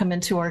nurse come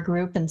into our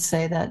group and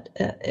say that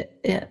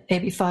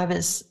AB5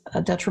 is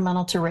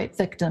detrimental to rape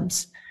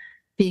victims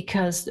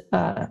because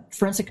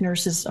forensic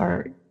nurses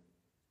are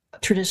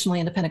traditionally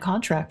independent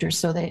contractors,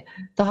 so the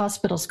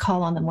hospitals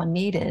call on them when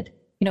needed.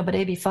 But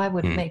AB5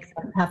 would make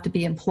them have to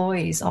be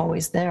employees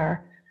always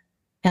there.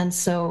 And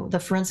so the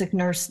forensic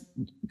nurse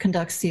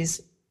conducts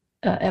these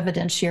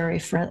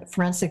evidentiary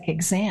forensic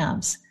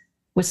exams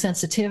with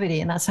sensitivity,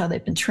 and that's how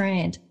they've been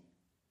trained.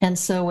 And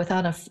so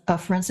without a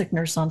forensic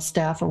nurse on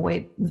staff, a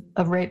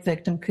rape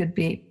victim could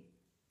be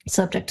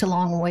subject to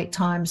long wait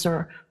times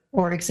or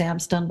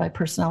exams done by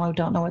personnel who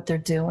don't know what they're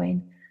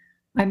doing.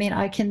 I mean,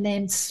 I can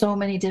name so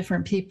many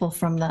different people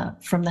from the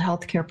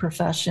healthcare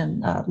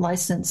profession.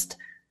 Licensed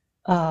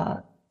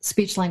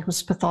speech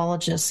language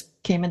pathologists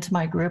came into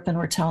my group and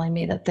were telling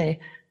me that they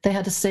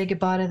had to say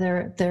goodbye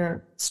to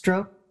their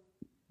stroke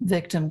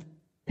victim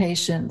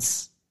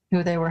patients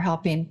who they were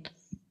helping,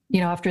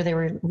 after they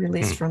were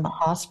released from the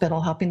hospital,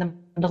 helping them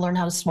to learn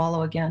how to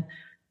swallow again.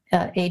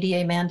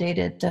 ADA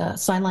mandated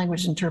sign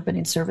language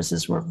interpreting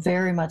services were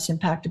very much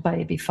impacted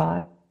by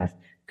AB5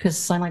 because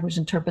sign language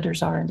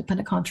interpreters are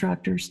independent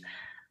contractors.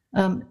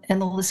 And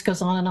the list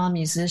goes on and on,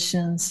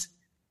 musicians.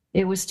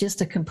 It was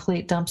just a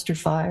complete dumpster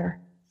fire.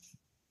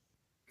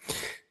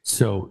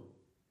 So,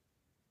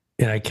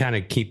 and I kind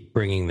of keep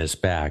bringing this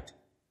back.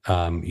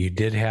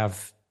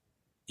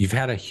 You've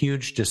had a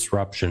huge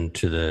disruption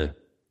to the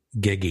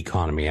gig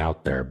economy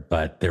out there,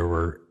 but there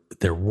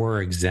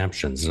were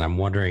exemptions, and I'm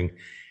wondering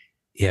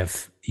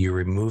if you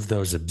remove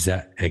those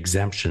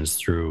exemptions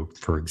through,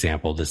 for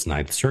example, this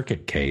Ninth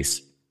Circuit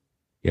case,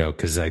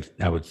 because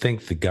I would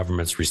think the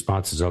government's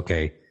response is,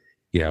 okay,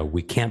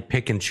 we can't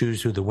pick and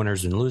choose who the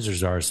winners and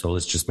losers are, so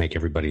let's just make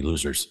everybody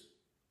losers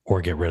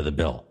or get rid of the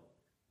bill.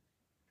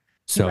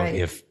 So right.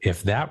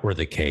 if that were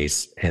the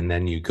case, and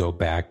then you go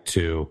back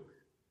to,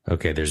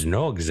 okay, there's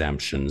no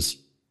exemptions,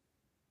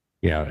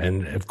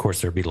 and of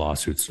course there'd be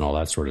lawsuits and all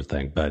that sort of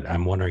thing, but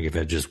I'm wondering if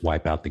it'd just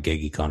wipe out the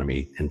gig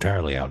economy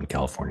entirely out in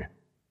California.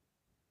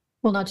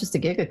 Well, not just the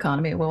gig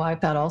economy, it will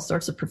wipe out all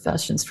sorts of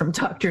professions, from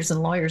doctors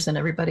and lawyers and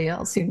everybody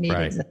else who need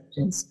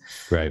exemptions.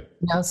 Right.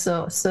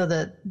 So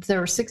that there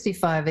were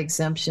 65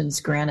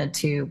 exemptions granted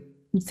to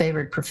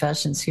favored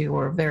professions who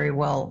were very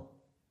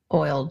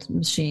well-oiled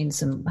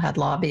machines and had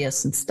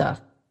lobbyists and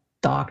stuff.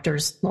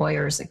 Doctors,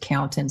 lawyers,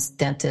 accountants,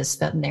 dentists,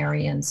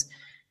 veterinarians,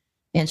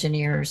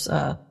 engineers,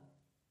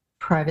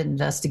 private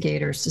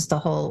investigators, just a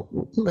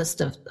whole list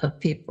of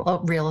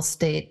people, real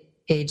estate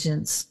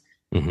agents,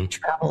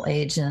 travel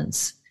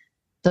agents.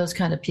 Those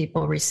kind of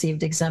people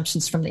received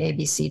exemptions from the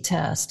ABC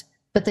test.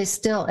 But they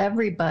still,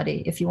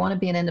 everybody, if you want to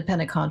be an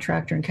independent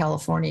contractor in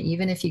California,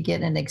 even if you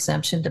get an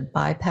exemption to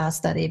bypass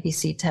that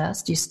ABC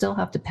test, you still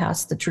have to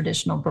pass the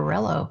traditional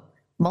Borrello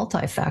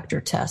multi-factor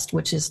test,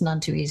 which is none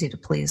too easy to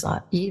please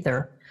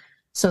either.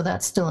 So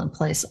that's still in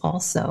place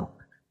also.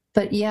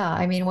 But yeah,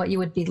 I mean, what you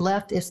would be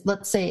left is,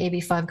 let's say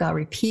AB5 got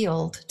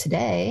repealed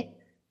today,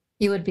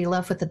 you would be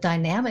left with the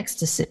dynamics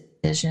decision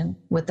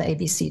with the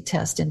ABC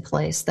test in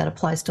place that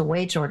applies to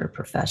wage order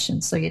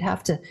professions. So you'd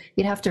have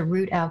to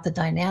root out the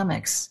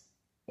dynamics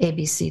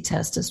ABC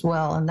test as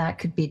well, and that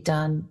could be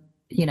done.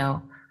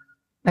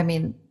 I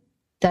mean,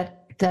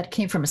 that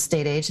came from a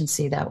state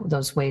agency, that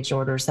those wage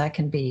orders that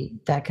can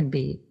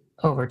be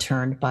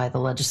overturned by the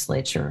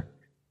legislature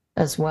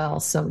as well.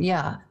 So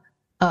yeah,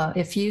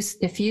 if you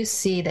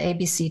see the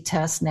ABC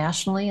test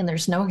nationally and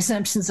there's no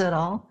exemptions at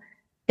all,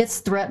 it's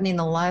threatening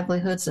the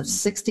livelihoods of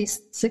 60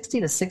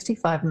 to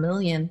 65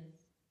 million,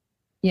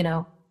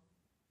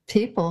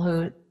 people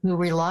who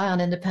rely on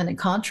independent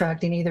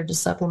contracting either to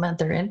supplement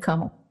their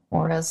income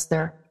or as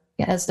their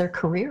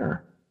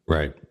career.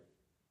 Right.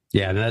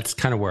 Yeah, and that's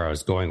kind of where I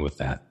was going with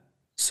that.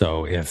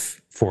 So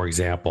if, for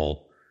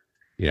example,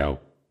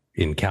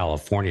 in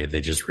California,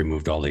 they just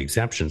removed all the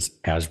exemptions,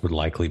 as would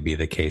likely be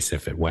the case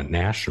if it went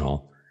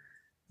national,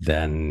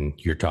 then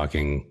you're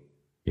talking,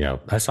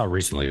 I saw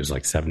recently it was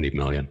like 70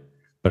 million.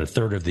 But a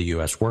third of the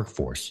U.S.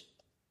 workforce.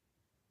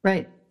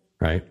 Right.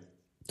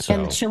 So,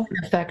 and the chilling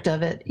effect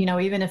of it,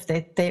 even if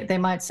they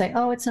might say,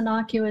 oh, it's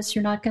innocuous,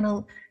 you're not going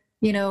to,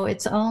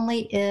 it's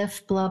only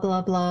if blah,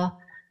 blah, blah.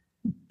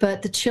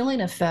 But the chilling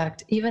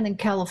effect, even in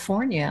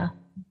California,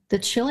 the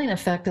chilling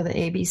effect of the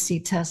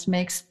ABC test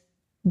makes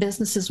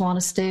businesses want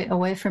to stay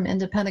away from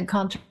independent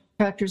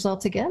contractors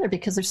altogether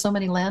because there's so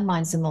many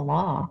landmines in the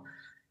law,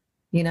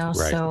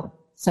 Right.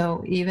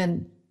 So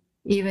even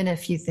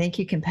if you think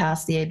you can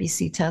pass the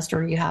ABC test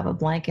or you have a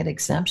blanket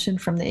exemption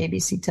from the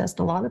ABC test,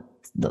 a lot of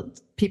the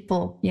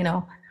people,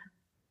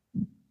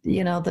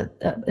 the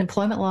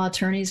employment law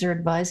attorneys are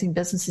advising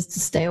businesses to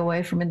stay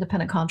away from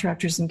independent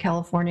contractors in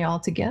California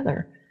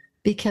altogether,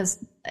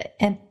 because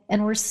and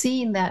we're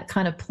seeing that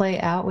kind of play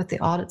out with the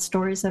audit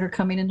stories that are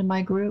coming into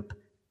my group.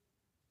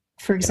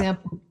 For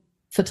example,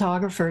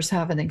 photographers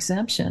have an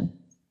exemption,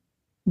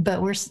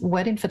 but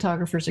wedding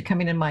photographers are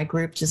coming in my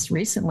group just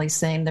recently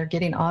saying they're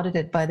getting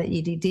audited by the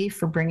EDD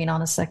for bringing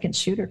on a second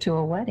shooter to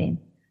a wedding.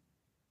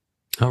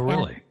 Oh,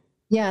 really?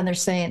 And they're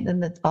saying,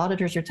 and the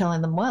auditors are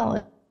telling them,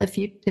 well, if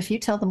you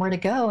tell them where to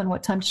go and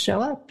what time to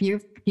show up,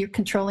 you're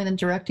controlling and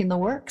directing the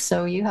work,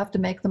 so you have to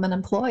make them an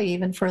employee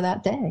even for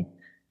that day.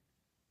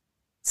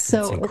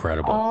 So that's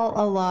incredible. It's all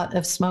a lot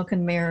of smoke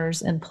and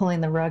mirrors and pulling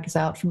the rugs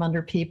out from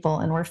under people,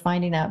 and we're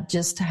finding out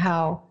just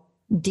how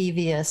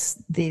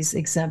devious these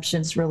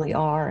exemptions really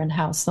are, and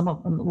how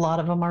a lot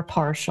of them are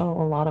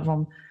partial, a lot of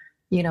them,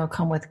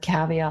 come with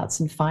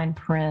caveats and fine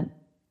print.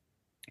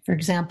 For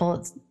example,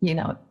 it's,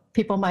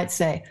 people might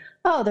say,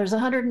 oh, there's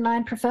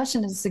 109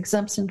 professions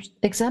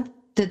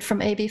exempted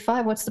from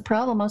AB5. What's the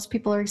problem? Most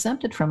people are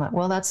exempted from it.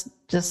 Well, that's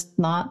just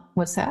not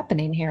what's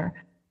happening here.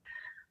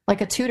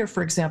 Like a tutor,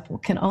 for example,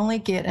 can only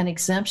get an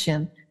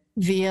exemption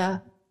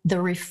via the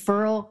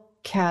referral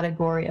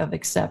category of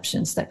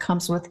exceptions that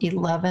comes with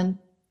 11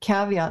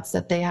 caveats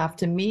that they have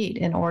to meet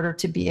in order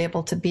to be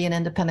able to be an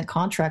independent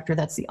contractor.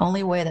 That's the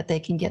only way that they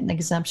can get an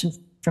exemption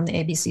from the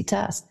ABC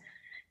test.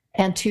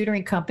 And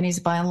tutoring companies,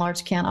 by and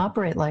large, can't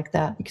operate like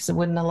that because it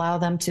wouldn't allow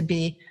them to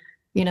be,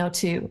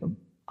 to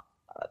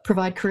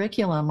provide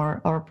curriculum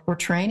or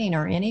training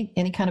or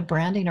any kind of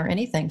branding or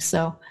anything.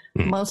 So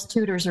most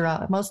tutors are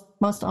out.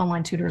 Most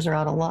online tutors are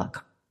out of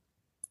luck.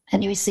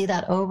 And you see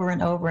that over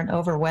and over and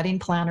over. Wedding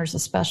planners,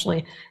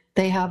 especially,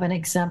 they have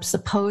an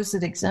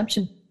supposed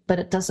exemption, but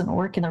it doesn't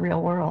work in the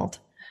real world.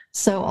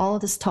 So all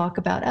of this talk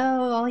about,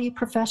 all you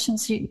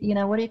professions,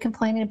 what are you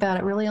complaining about?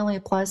 It really only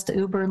applies to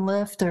Uber and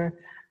Lyft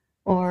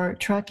or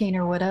trucking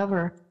or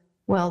whatever.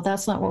 Well,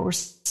 that's not what we're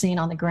seeing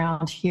on the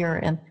ground here.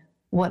 And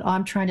what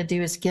I'm trying to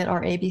do is get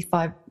our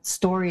AB5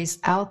 stories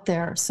out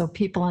there so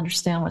people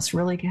understand what's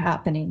really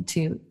happening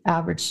to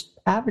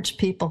average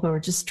people who are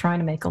just trying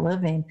to make a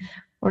living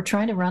or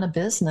trying to run a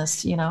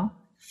business,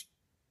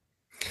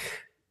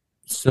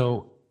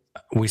 So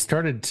we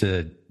started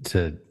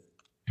to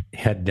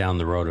head down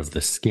the road of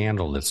the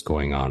scandal that's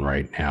going on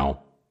right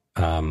now.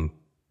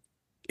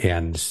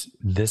 And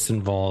this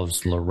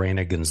involves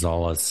Lorena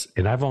Gonzalez,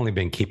 and I've only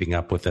been keeping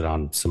up with it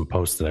on some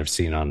posts that I've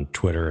seen on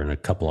Twitter and a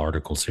couple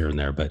articles here and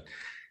there. But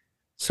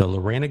so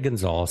Lorena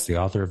Gonzalez, the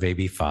author of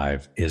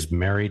AB5, is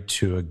married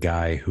to a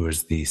guy who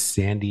is the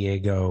San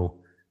Diego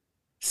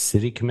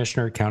city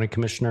commissioner, county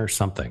commissioner,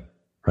 something,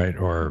 right?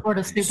 Or Board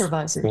of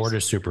Supervisors. Board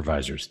of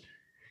Supervisors.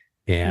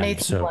 And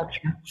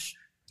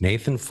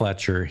Nathan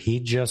Fletcher, he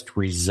just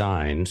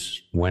resigned,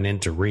 went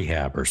into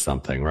rehab or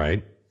something,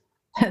 right?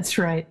 That's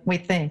right. We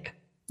think.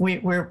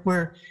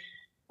 We're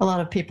a lot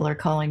of people are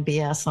calling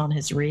BS on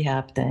his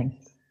rehab thing,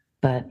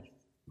 but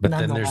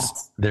then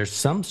there's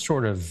some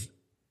sort of,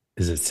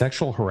 is it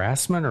sexual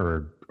harassment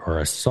or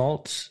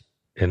assault?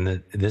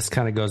 And this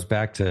kind of goes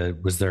back to,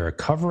 was there a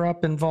cover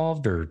up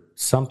involved or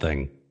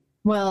something?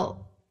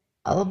 Well,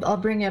 I'll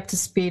bring you up to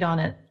speed on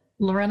it.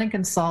 Lorena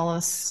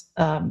Gonzalez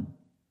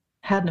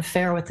had an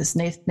affair with this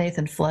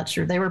Nathan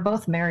Fletcher. They were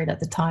both married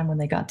at the time when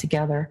they got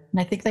together, and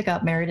I think they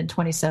got married in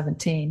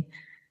 2017.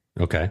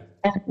 Okay.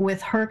 And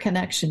with her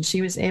connection,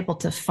 she was able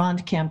to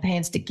fund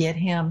campaigns to get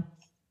him,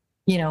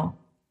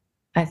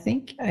 I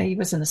think he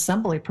was an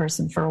assembly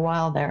person for a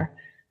while there.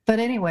 But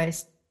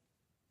anyways,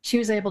 she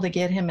was able to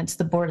get him into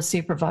the Board of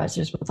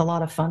Supervisors with a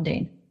lot of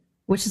funding,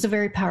 which is a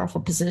very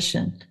powerful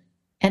position.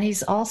 And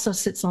he's also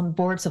sits on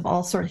boards of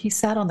all sorts. He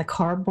sat on the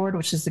CARB board,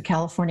 which is the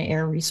California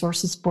Air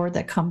Resources Board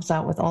that comes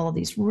out with all of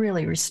these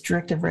really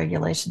restrictive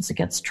regulations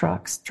against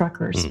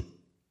truckers.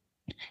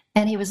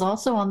 And he was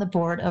also on the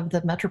board of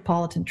the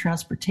Metropolitan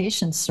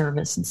Transportation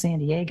Service in San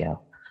Diego,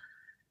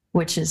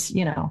 which is,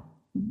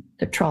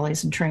 the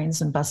trolleys and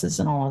trains and buses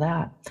and all of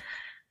that.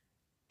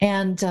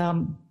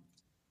 And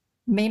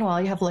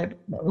meanwhile, you have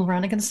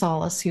Lorena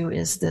Gonzalez, who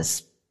is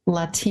this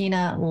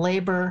Latina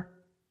labor,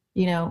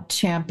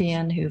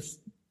 champion who's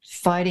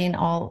fighting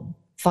all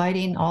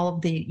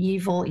of the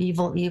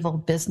evil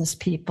business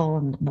people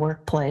and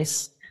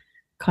workplace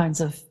kinds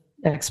of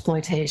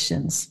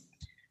exploitations.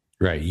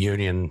 Right.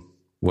 Union,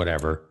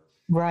 whatever.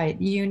 Right.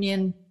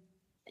 Union,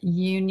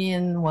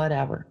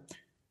 whatever.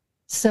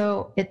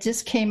 So it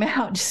just came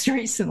out just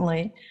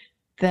recently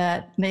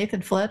that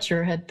Nathan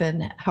Fletcher had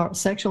been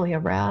sexually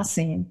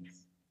harassing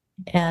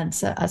and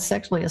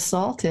sexually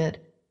assaulted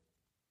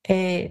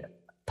a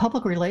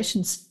public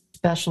relations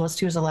specialist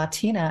who was a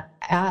Latina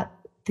at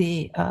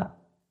the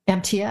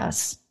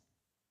MTS.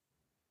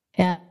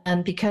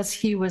 And because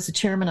he was the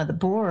chairman of the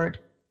board,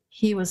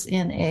 he was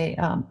in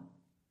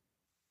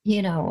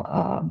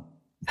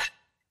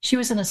she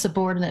was in a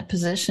subordinate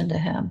position to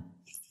him.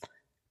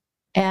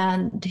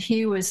 And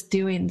he was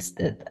doing,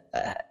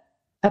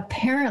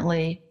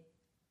 apparently,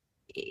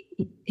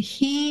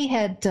 he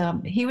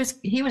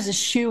was a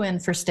shoo-in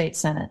for state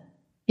senate.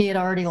 He had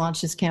already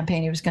launched his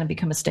campaign. He was going to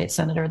become a state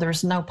senator. There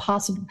was no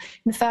possible.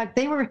 In fact,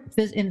 they were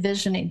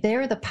envisioning.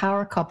 They're the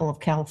power couple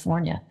of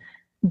California.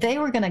 They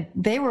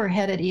were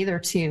headed either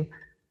to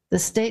the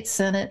state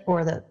senate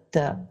or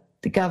the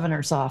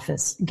governor's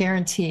office,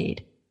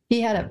 guaranteed.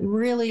 He had a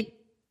really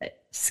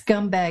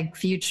scumbag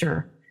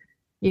future,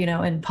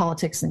 in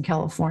politics in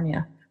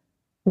California.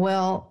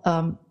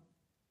 Well,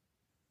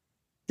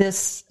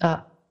 this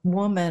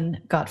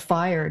woman got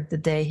fired the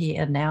day he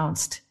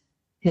announced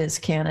his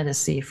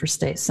candidacy for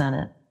state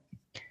senate.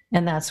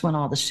 And that's when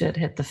all the shit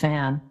hit the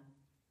fan.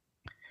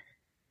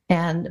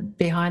 And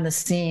behind the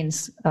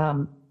scenes,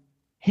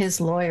 his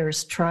lawyer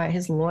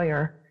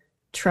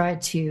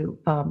tried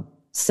to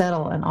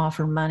settle and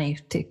offer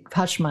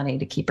hush money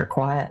to keep her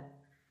quiet.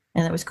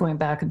 And it was going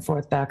back and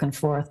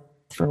forth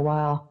for a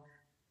while.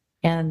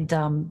 And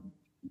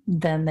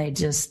then they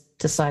just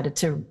decided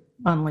to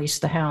unleash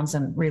the hounds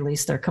and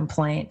release their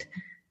complaint.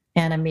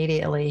 And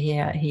immediately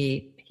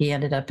he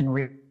ended up in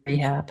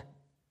rehab,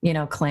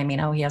 claiming,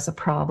 he has a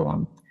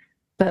problem.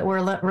 But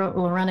where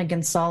Lorena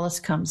Gonzalez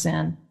comes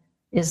in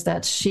is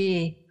that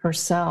she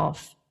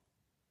herself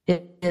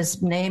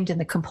is named in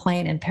the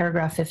complaint in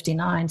paragraph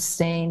 59,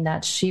 saying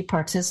that she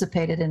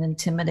participated in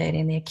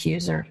intimidating the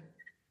accuser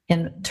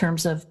in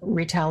terms of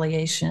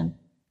retaliation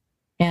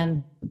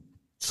and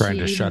trying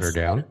to shut her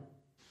down.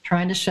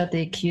 Trying to shut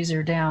the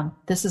accuser down.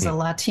 This is a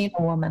Latina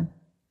woman.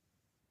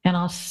 And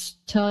I'll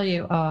tell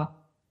you,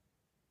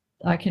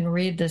 I can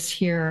read this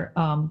here.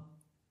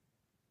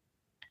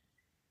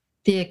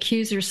 The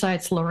accuser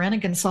cites Lorena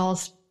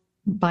Gonzalez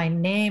by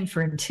name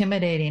for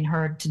intimidating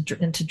her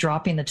into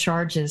dropping the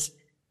charges,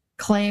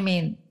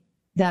 claiming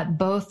that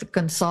both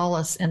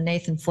Gonzalez and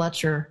Nathan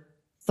Fletcher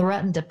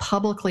threatened to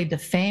publicly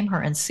defame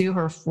her and sue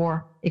her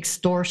for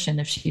extortion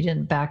if she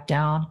didn't back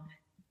down.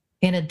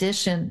 In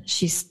addition,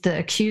 the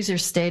accuser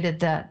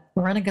stated that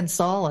Lorena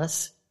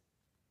Gonzalez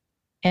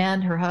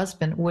and her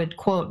husband would,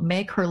 quote,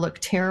 make her look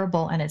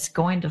terrible and it's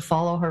going to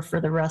follow her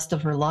for the rest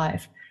of her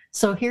life.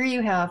 So here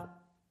you have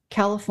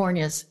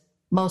California's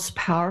most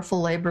powerful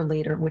labor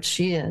leader, which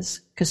she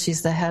is, because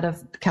she's the head of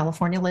the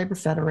California Labor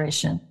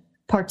Federation,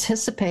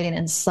 participating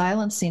in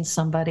silencing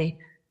somebody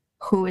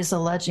who is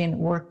alleging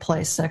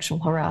workplace sexual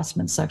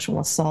harassment, sexual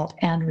assault,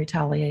 and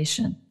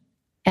retaliation,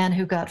 and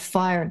who got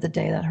fired the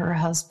day that her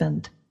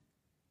husband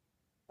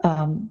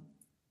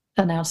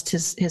announced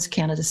his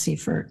candidacy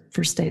for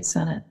state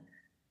senate.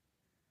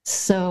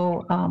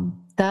 So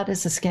that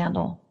is a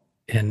scandal.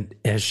 And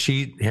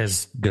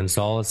has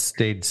Gonzalez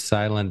stayed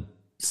silent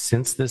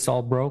since this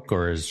all broke,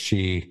 or is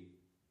she?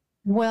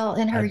 Well,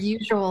 in her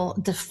usual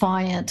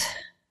defiant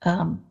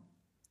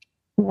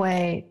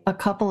way, a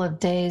couple of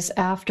days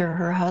after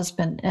her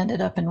husband ended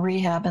up in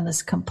rehab and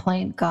this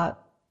complaint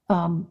got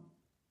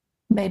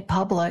made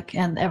public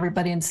and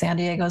everybody in San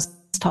Diego is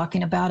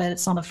talking about it.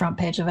 It's on the front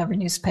page of every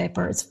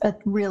newspaper. It's a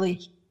really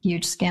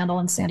huge scandal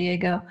in San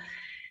Diego.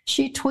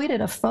 She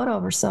tweeted a photo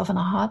of herself in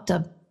a hot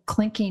tub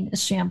clinking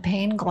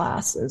champagne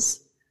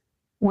glasses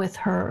with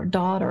her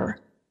daughter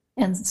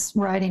and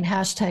writing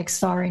hashtag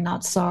sorry,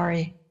 not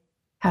sorry,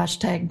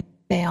 hashtag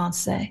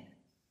Beyonce.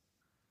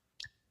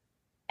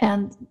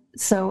 And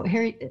so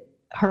here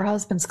her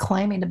husband's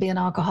claiming to be an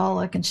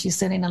alcoholic and she's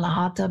sitting in a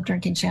hot tub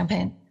drinking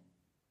champagne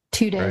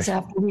 2 days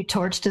after he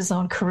torched his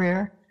own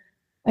career.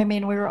 I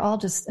mean,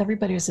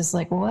 everybody was just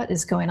like, what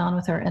is going on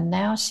with her? And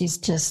now she's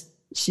just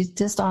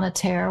on a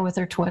tear with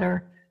her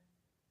Twitter,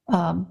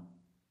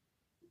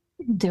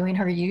 doing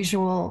her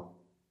usual,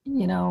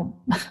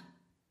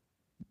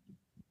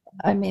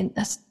 I mean,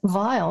 that's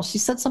vile. She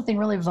said something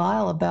really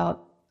vile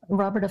about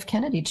Robert F.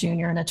 Kennedy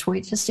Jr. in a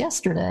tweet just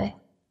yesterday.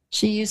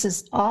 She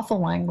uses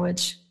awful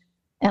language.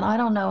 And I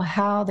don't know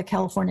how the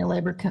California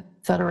Labor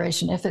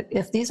Federation,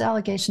 if these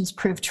allegations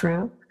prove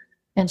true,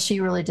 and she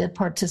really did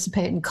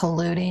participate in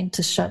colluding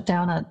to shut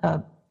down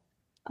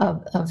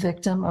a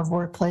victim of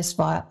workplace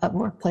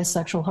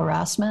sexual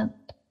harassment,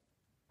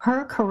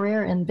 her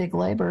career in big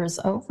labor is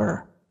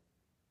over.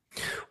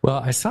 Well,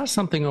 I saw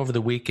something over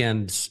the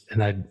weekend,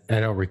 and I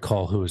don't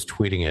recall who was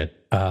tweeting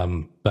it,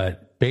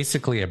 but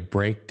basically a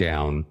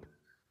breakdown,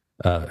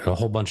 a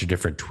whole bunch of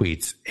different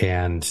tweets,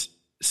 and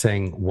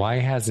saying, why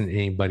hasn't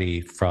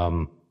anybody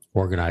from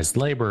organized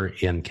labor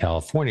in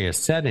California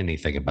said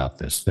anything about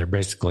this? They're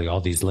basically, all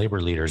these labor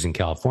leaders in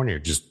California are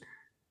just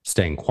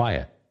staying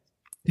quiet.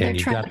 And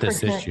you've got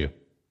this issue.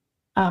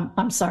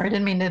 I'm sorry, I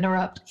didn't mean to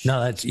interrupt.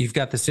 No, you've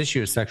got this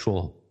issue of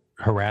sexual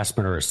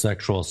harassment or a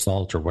sexual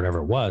assault or whatever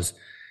it was.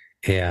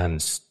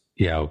 And,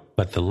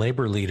 but the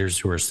labor leaders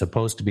who are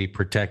supposed to be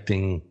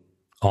protecting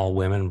all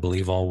women,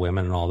 believe all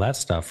women and all that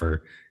stuff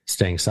are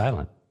staying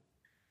silent.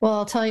 Well,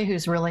 I'll tell you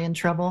who's really in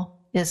trouble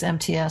is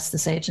MTS,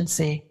 this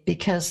agency,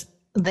 because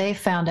they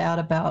found out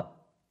about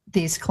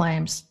these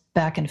claims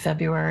back in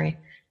February,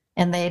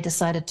 and they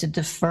decided to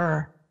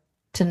defer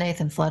to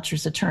Nathan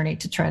Fletcher's attorney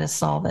to try to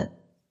solve it.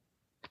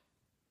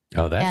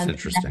 Oh, that's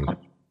interesting.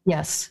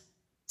 Yes.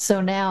 So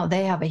now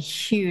they have a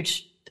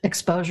huge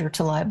exposure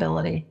to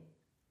liability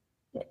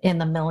in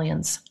the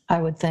millions,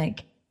 I would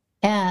think.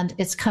 And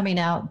it's coming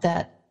out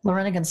that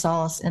Lorena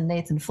Gonzalez and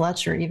Nathan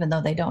Fletcher, even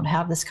though they don't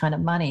have this kind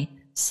of money,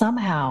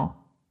 somehow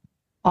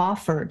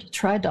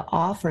tried to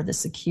offer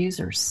this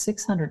accuser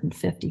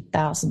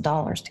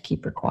 $650,000 to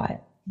keep her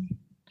quiet.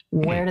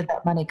 Where did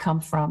that money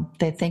come from?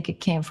 They think it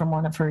came from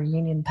one of her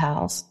union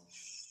pals.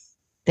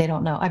 They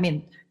don't know. I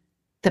mean,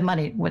 the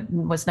money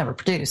was never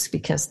produced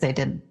because they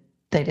didn't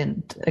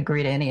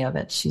agree to any of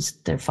it.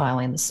 They're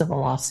filing the civil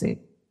lawsuit.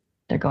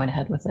 They're going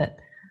ahead with it.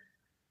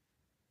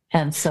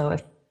 And so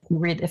if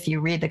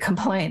you read the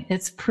complaint,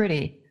 it's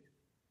pretty.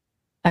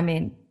 I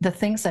mean, the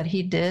things that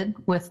he did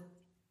with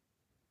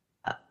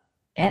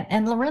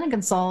and Lorena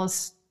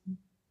Gonzalez,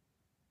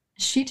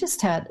 she just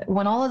had,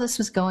 when all of this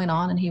was going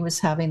on and he was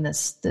having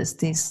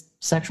these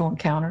sexual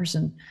encounters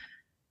and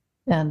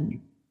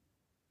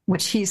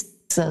which he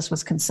says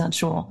was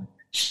consensual,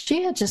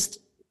 she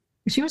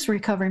was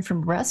recovering from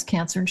breast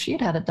cancer and she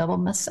had a double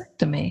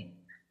mastectomy.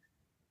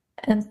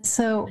 And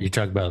so you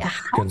talk about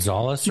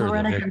Gonzalez or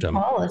Lorena the victim?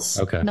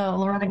 Gonzalez. Okay. No,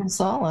 Lorena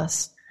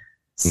Gonzalez.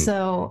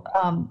 So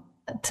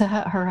for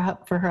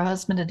her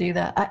husband to do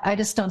that, I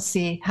just don't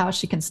see how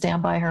she can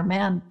stand by her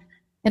man.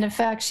 And in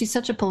fact, she's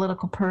such a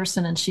political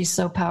person and she's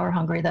so power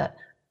hungry that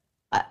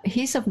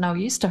he's of no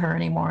use to her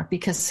anymore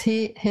because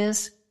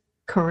his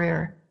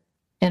career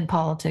in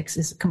politics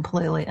is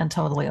completely and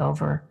totally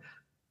over.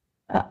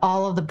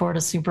 All of the Board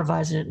of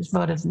Supervisors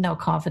voted no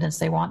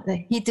confidence.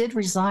 He did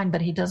resign,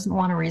 but he doesn't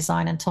want to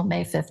resign until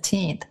May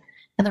 15th.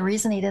 And the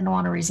reason he didn't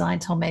want to resign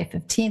until May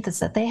 15th is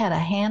that they had a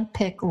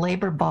hand-picked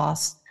labor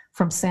boss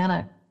from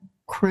Santa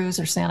Cruz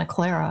or Santa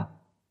Clara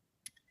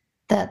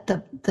that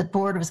the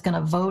board was going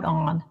to vote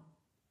on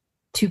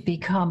to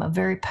become a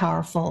very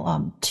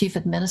powerful chief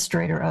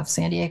administrator of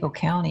San Diego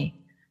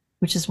County,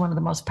 which is one of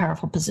the most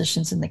powerful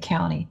positions in the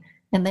county.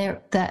 And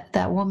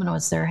that woman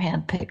was their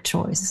hand-picked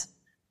choice.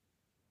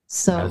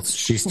 So is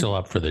she still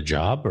up for the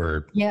job,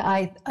 or?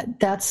 Yeah,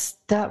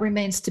 that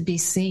remains to be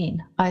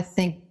seen. I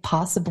think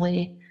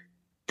possibly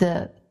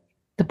the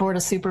Board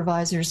of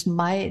Supervisors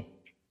might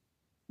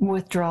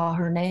withdraw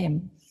her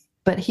name,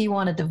 but he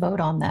wanted to vote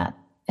on that,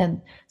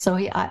 and so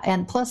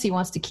plus he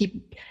wants to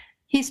keep.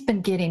 He's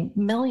been getting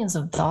millions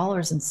of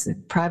dollars in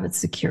private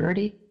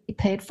security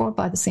paid for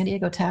by the San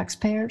Diego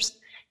taxpayers.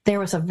 There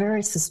was a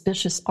very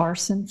suspicious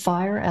arson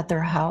fire at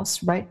their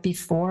house right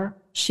before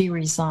she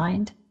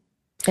resigned.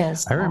 I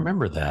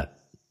remember that.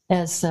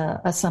 As an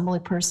assembly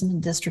person in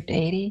District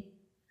 80.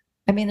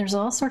 I mean, there's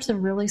all sorts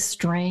of really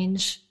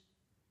strange,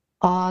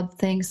 odd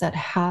things that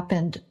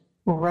happened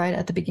right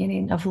at the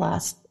beginning of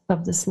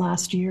this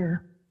last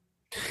year.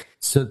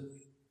 So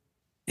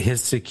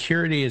his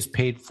security is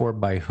paid for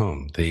by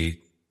whom? The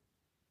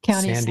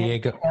County San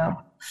Diego?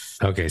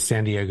 Okay,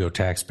 San Diego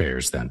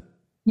taxpayers then.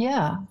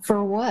 Yeah,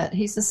 for what?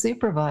 He's the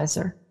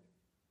supervisor.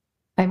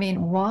 I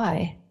mean,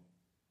 why?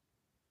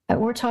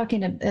 We're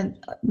talking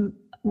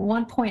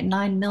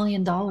 $1.9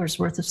 million worth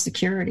of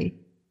security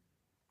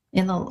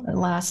in the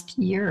last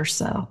year or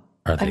so.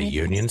 Are they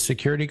union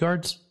security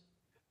guards?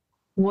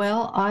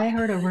 Well, I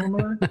heard a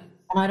rumor, and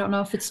I don't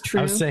know if it's true.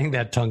 I was saying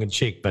that tongue in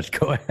cheek, but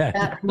go ahead.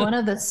 That one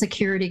of the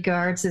security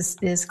guards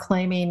is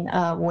claiming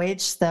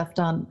wage theft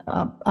on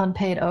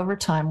unpaid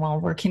overtime while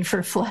working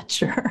for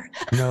Fletcher.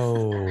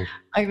 No.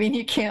 I mean,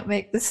 you can't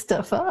make this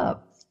stuff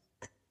up.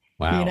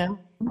 Wow. You know?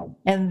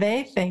 And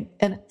they think,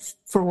 and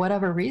for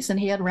whatever reason,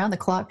 he had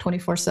round-the-clock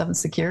 24/7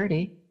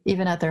 security,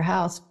 even at their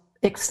house,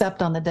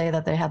 except on the day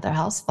that they had their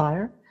house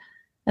fire.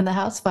 And the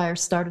house fire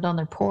started on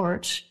their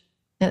porch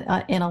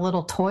in a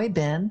little toy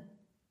bin,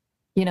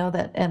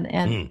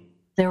 and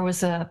there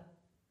was a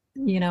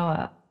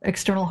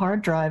external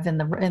hard drive in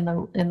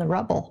the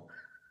rubble.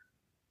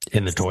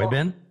 In the toy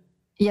bin?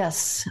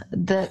 Yes,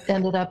 that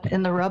ended up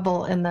in the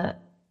rubble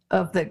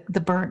of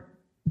the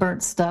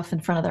burnt stuff in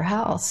front of their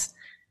house.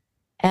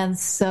 And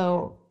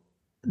so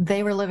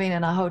they were living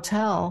in a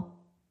hotel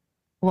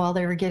while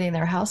they were getting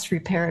their house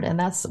repaired. And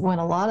that's when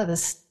a lot of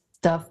this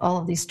stuff, all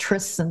of these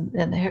trysts,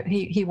 and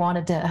he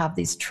wanted to have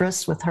these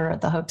trysts with her at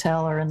the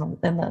hotel or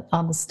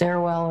on the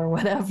stairwell or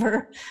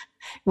whatever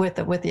with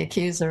the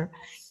accuser,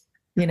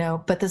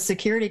 But the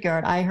security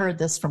guard, I heard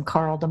this from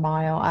Carl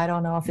DeMaio. I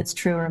don't know if it's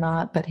true or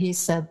not, but he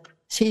said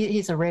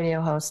he's a radio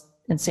host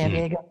in San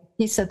Diego.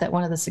 He said that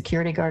one of the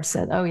security guards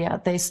said, "Oh yeah,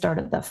 they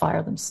started that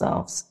fire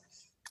themselves."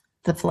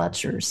 The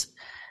Fletchers.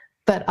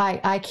 But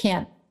I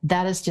can't,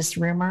 that is just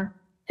rumor.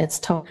 It's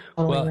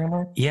totally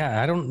rumor.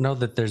 Yeah, I don't know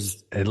that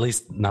there's, at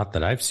least not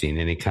that I've seen,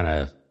 any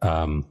kind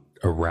of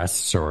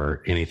arrests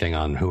or anything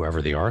on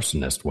whoever the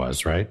arsonist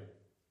was, right?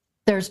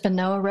 There's been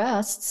no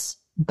arrests,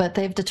 but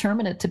they've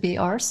determined it to be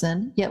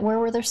arson. Yet where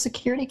were their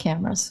security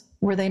cameras?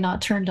 Were they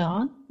not turned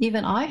on?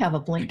 Even I have a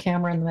blink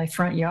camera in my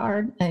front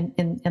yard and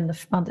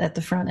at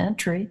the front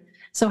entry.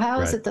 So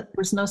how is it that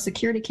there's no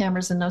security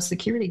cameras and no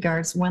security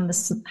guards when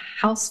the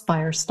house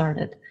fire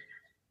started?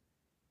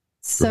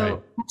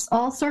 So there's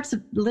all sorts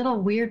of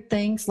little weird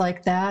things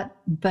like that.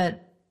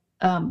 But,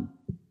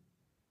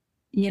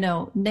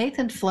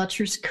 Nathan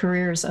Fletcher's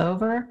career is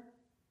over.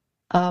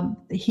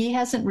 He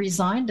hasn't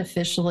resigned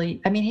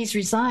officially. I mean, he's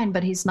resigned,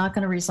 but he's not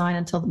going to resign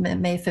until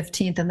May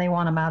 15th, and they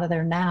want him out of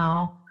there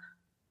now.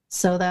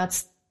 So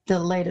that's the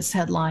latest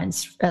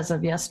headlines as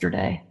of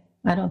yesterday.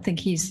 I don't think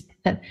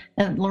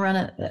and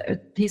Lorena,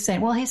 he's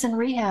saying, well, he's in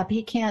rehab.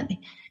 He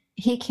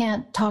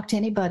can't talk to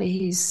anybody.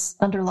 He's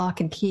under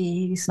lock and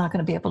key. He's not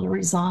going to be able to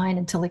resign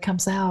until he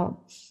comes out.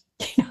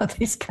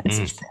 These kinds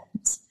of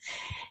things.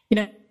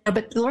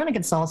 But Lorena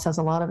Gonzalez has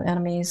a lot of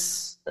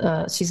enemies.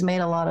 She's made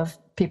a lot of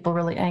people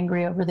really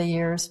angry over the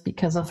years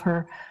because of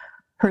her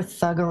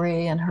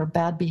thuggery and her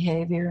bad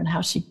behavior and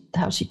how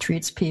she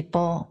treats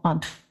people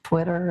on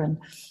Twitter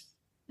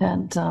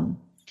and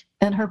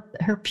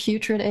her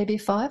putrid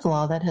AB5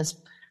 law that has,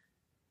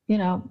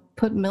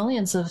 put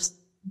millions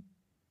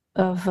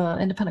of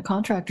independent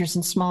contractors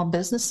and small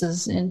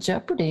businesses in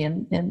jeopardy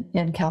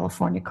in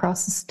California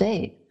across the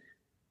state.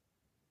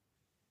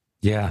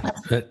 Yeah.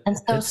 And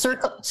so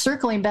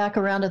circling back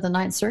around to the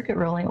Ninth Circuit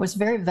ruling, it was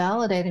very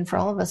validating for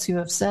all of us who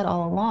have said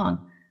all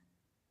along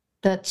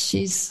that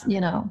she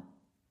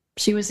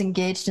was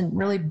engaged in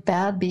really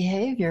bad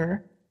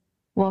behavior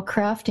while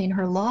crafting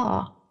her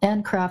law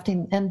and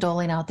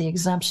doling out the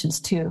exemptions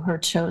to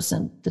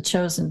the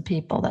chosen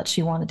people that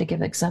she wanted to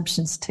give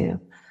exemptions to.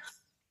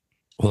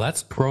 Well,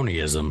 that's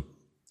cronyism,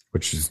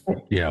 which is,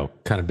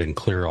 kind of been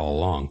clear all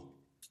along.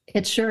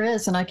 It sure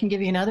is. And I can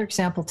give you another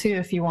example too,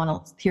 if you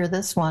want to hear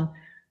this one.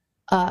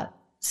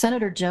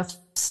 Senator Jeff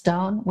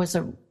Stone was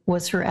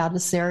her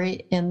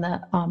adversary in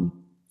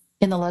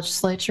the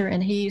legislature,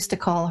 and he used to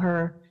call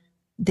her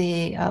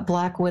the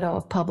Black Widow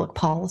of public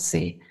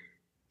policy.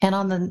 And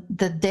on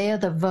the day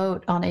of the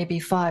vote on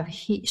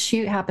AB5,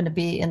 she happened to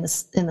be in the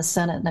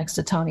Senate next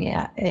to Tony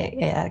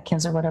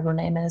Atkins or whatever her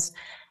name is,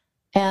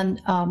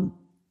 and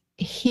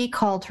he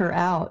called her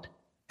out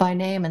by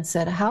name and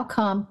said, "How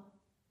come?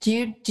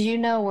 Do you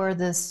know where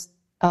this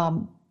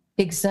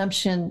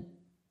exemption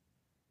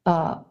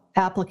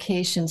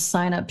application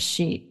sign-up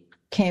sheet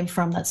came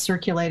from that's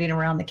circulating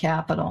around the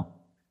Capitol?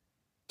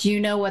 Do you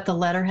know what the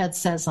letterhead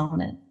says on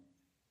it?"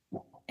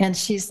 And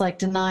she's like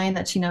denying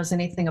that she knows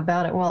anything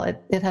about it. Well,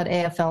 it had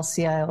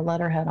AFL-CIO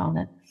letterhead on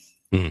it.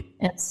 Mm.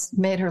 It's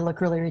made her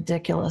look really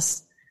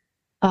ridiculous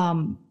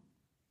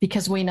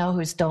because we know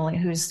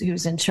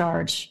who's in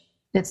charge.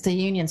 It's the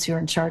unions who are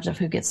in charge of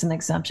who gets an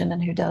exemption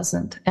and who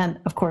doesn't. And,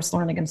 of course,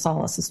 Lorena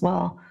Gonzalez as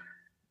well.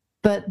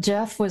 But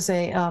Jeff was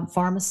a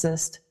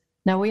pharmacist.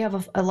 Now, we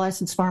have a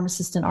licensed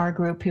pharmacist in our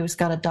group who's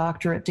got a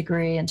doctorate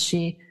degree, and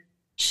she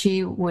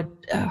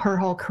would her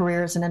whole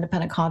career as an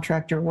independent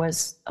contractor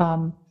was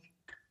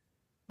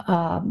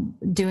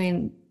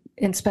doing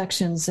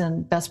inspections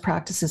and best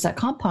practices at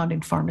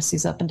compounding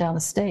pharmacies up and down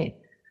the state.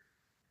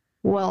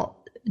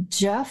 Well,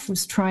 Jeff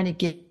was trying to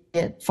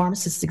get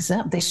pharmacists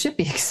exempt. They should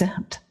be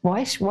exempt.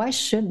 Why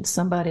shouldn't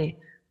somebody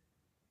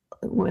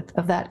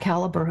of that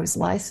caliber who's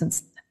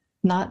licensed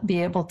not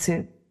be able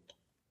to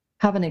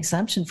have an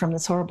exemption from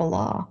this horrible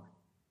law?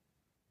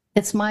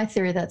 It's my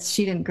theory that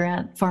she didn't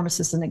grant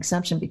pharmacists an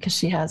exemption because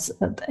she has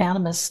an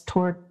animus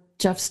toward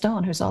Jeff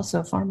Stone, who's also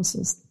a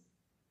pharmacist.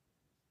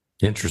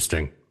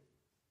 Interesting.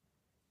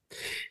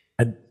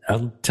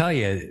 I'll tell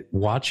you,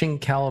 watching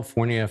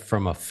California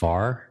from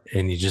afar,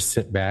 and you just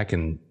sit back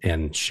and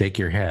shake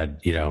your head,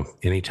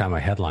 anytime a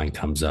headline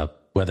comes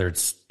up, whether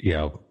it's,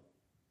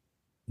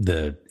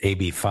 the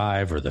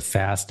AB5 or the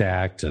FAST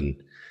Act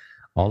and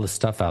all the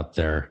stuff out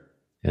there.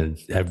 And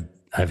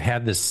I've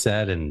had this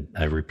said, and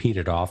I repeat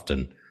it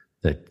often,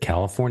 that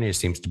California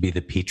seems to be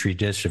the petri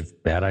dish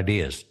of bad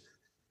ideas.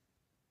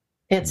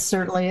 It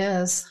certainly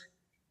is.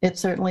 It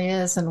certainly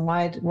is. And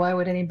why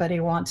would anybody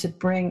want to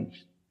bring,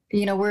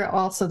 we're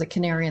also the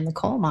canary in the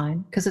coal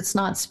mine because it's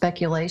not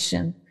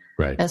speculation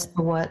as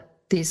to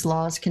what these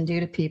laws can do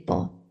to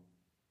people.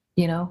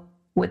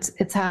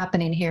 It's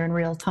happening here in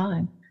real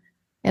time.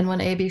 And when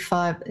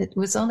AB5, it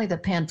was only the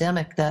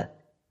pandemic that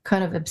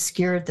kind of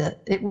obscured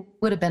that it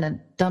would have been a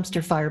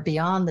dumpster fire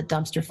beyond the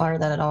dumpster fire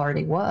that it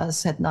already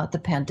was, had not the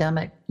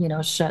pandemic,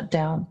 shut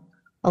down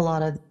a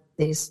lot of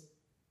these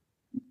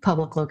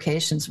public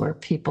locations where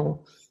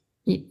people,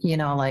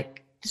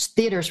 like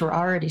theaters were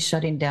already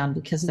shutting down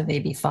because of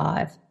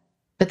AB5.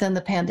 But then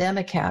the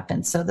pandemic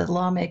happened. So the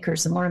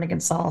lawmakers and Lorena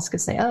Gonzalez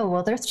could say, oh,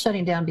 well, they're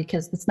shutting down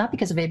because it's not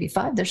because of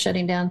AB5. They're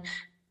shutting down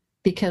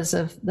because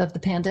of the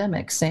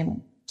pandemic.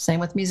 Same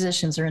with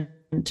musicians or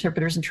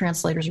interpreters and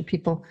translators or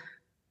people,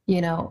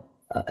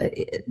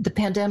 the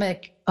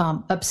pandemic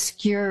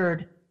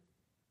obscured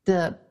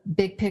the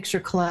big picture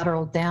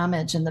collateral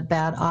damage and the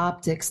bad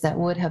optics that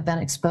would have been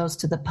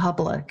exposed to the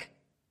public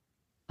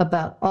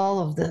about all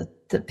of the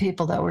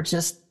people that were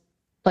just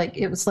like,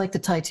 it was like the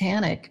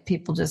Titanic,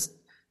 people just,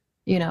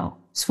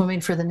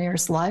 swimming for the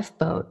nearest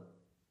lifeboat.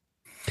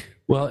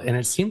 Well, and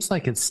it seems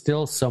like it's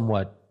still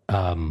somewhat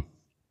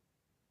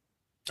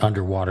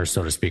underwater,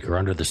 so to speak, or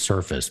under the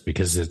surface,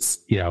 because it's,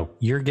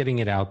 you're getting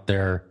it out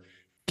there.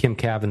 Kim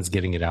Cavan's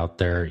getting it out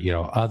there,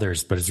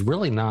 others, but it's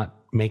really not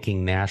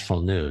making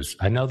national news.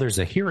 I know there's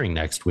a hearing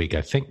next week,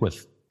 I think,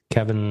 with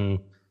Kevin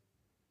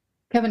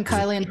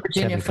Kiley and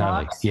Virginia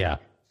Fox. Kiley. Yeah.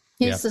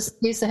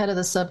 He's the head of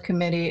the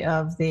subcommittee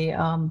of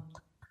the,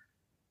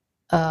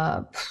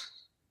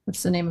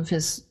 what's the name of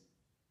his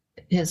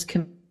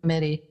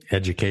subcommittee.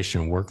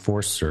 Education and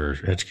workforce, or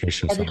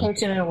education?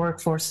 Education and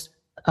workforce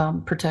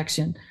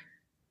protection.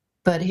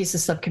 But he's a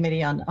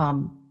subcommittee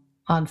on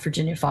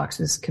Virginia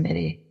Fox's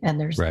committee, and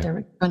there's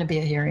going to be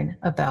a hearing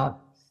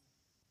about.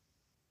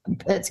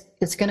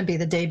 It's going to be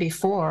the day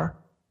before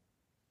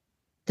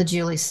the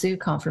Julie Sue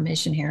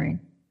confirmation hearing.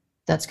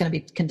 That's going to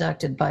be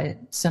conducted by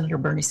Senator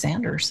Bernie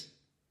Sanders.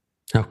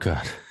 Oh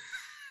God.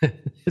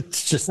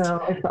 It's just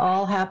so it's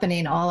all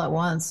happening all at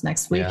once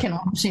next week in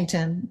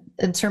Washington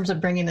in terms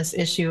of bringing this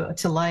issue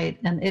to light,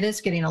 and it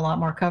is getting a lot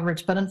more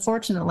coverage. But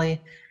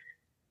unfortunately,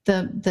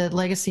 the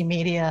legacy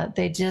media,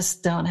 they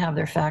just don't have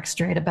their facts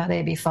straight about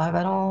AB5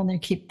 at all, and they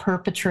keep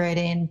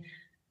perpetrating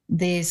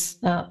these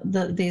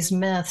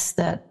myths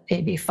that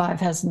AB5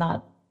 has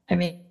not. I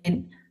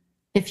mean,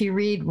 if you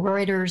read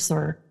Reuters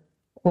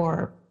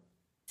or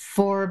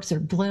Forbes or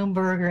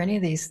Bloomberg or any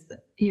of these,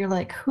 you're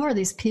like, who are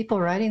these people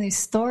writing these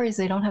stories?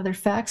 They don't have their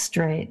facts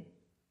straight.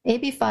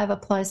 AB5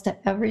 applies to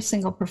every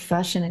single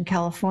profession in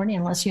California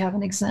unless you have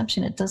an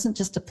exemption. It doesn't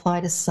just apply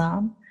to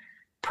some.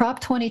 Prop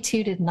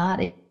 22 did not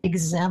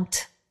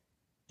exempt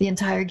the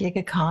entire gig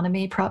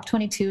economy. Prop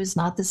 22 is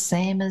not the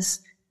same as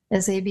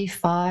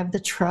AB5. The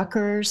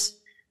truckers,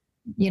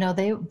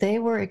 they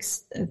were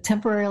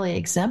temporarily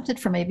exempted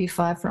from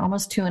AB5 for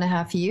almost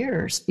 2.5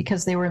 years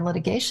because they were in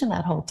litigation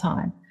that whole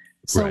time.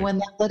 So when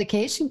that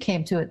litigation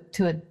came to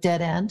a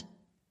dead end,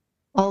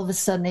 all of a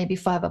sudden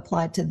AB5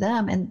 applied to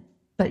them.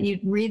 But you'd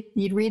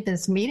read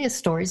these media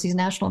stories, these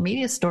national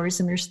media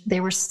stories, and they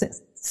were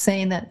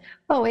saying that,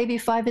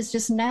 AB5 is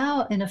just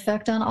now in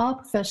effect on all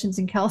professions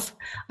in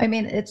California. I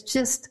mean, it's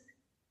just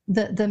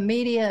the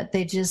media,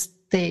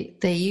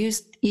 they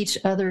use each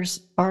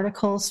other's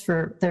articles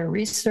for their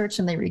research,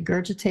 and they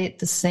regurgitate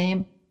the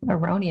same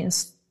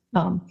erroneous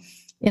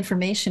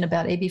information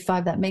about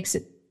AB5 that makes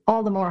it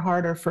all the more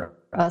harder for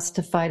us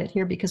to fight it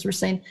here, because we're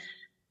saying,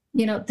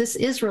 this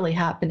is really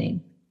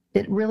happening.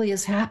 It really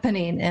is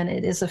happening, and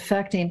it is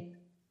affecting,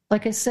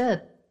 like I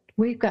said,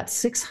 we've got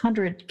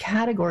 600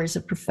 categories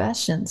of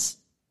professions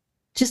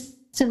just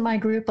in my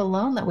group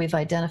alone that we've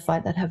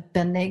identified that have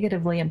been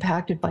negatively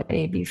impacted by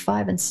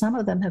AB5, and some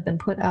of them have been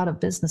put out of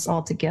business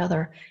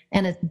altogether,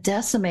 and it's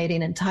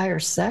decimating entire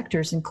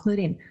sectors,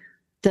 including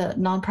the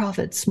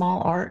nonprofit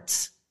small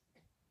arts.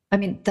 I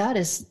mean, that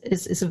is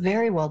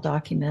very well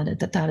documented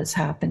that is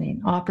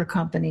happening. Opera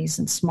companies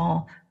and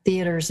small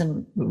theaters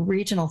and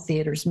regional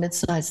theaters,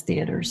 mid-sized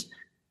theaters,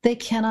 they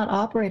cannot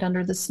operate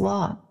under this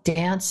law.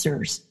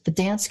 Dancers, the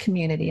dance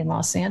community in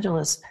Los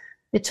Angeles,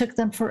 it took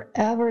them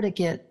forever to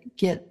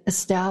get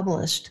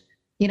established,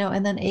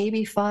 and then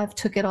AB5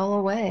 took it all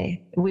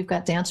away. We've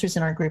got dancers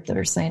in our group that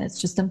are saying it's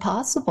just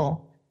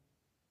impossible.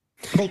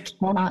 They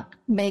cannot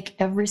make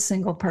every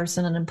single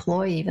person an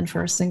employee, even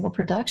for a single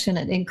production.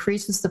 It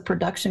increases the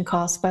production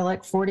cost by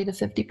like 40 to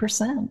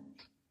 50%.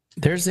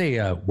 There's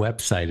a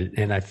website,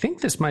 and I think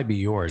this might be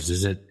yours.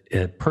 Is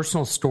it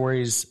Personal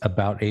Stories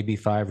About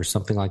AB5 or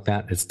something like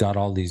that? It's got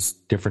all these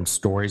different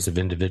stories of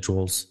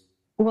individuals.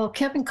 Well,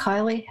 Kevin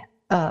Kiley,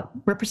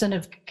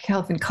 Representative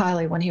Kevin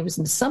Kiley, when he was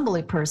an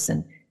assembly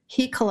person,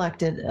 he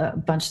collected a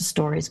bunch of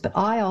stories. But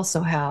I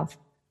also have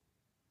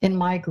in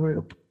my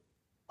group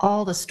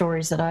all the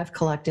stories that I've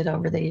collected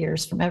over the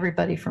years, from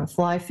everybody from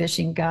fly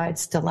fishing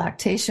guides to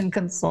lactation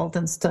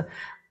consultants to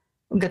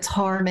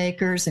guitar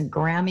makers and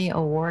Grammy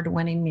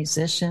award-winning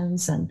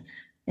musicians, and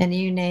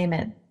you name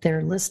it,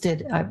 they're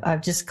listed.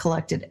 I've just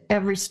collected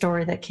every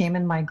story that came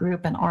in my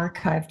group and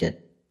archived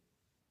it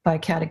by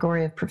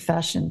category of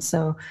profession.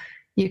 So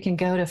you can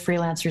go to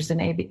Freelancers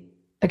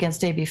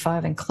Against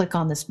AB5 and click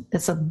on this.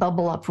 It's a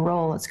bubble up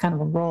roll. It's kind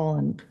of a roll,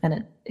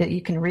 and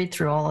you can read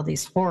through all of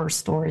these horror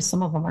stories.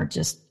 Some of them are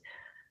just,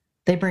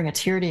 they bring a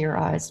tear to your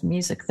eyes.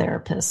 Music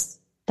therapists,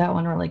 that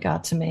one really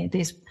got to me.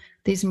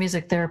 These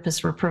music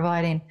therapists were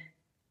providing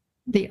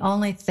the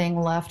only thing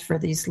left for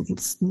these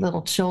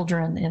little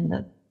children in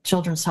the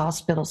children's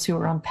hospitals who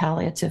were on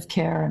palliative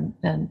care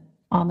and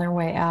on their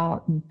way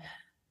out. And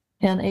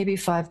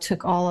AB5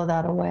 took all of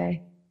that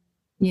away.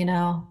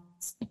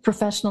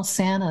 Professional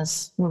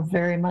Santas were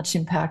very much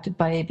impacted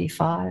by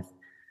AB5.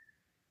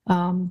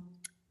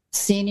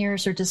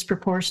 Seniors are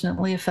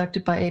disproportionately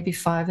affected by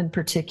AB5 in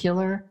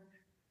particular.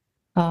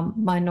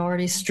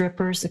 Minority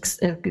strippers,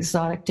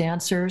 exotic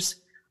dancers,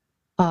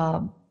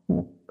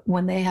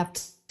 when they have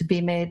to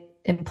be made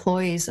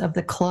employees of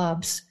the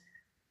clubs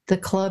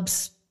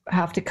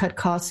have to cut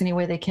costs any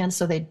way they can,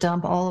 so they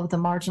dump all of the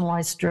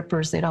marginalized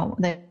strippers. They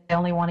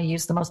only want to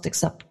use the most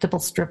acceptable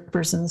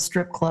strippers in the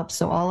strip club.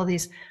 So all of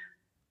these,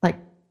 like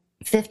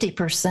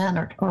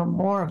 50% or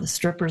more of the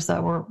strippers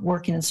that were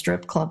working in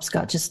strip clubs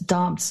got just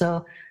dumped.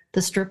 So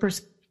the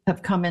strippers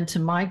have come into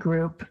my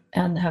group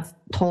and have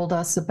told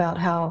us about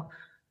how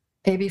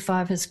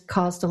AB5 has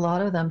caused a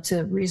lot of them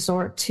to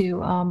resort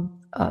to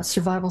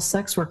survival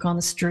sex work on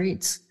the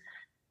streets.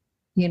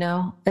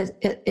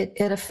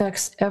 It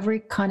affects every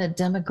kind of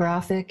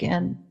demographic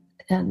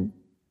and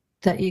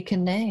that you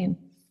can name.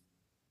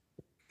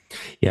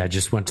 Yeah, I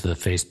just went to the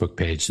Facebook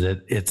page.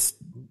 That it's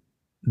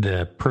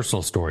the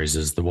Personal Stories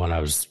is the one I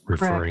was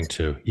referring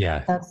to.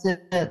 Yeah, that's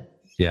it.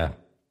 Yeah.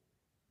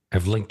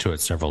 I've linked to it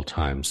several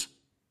times.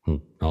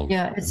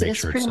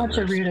 It's pretty much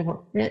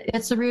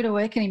it's a rude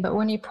awakening. But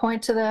when you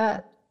point to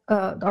that,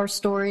 our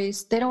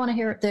stories, they don't want to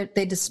hear it.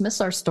 They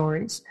dismiss our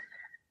stories.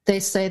 They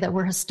say that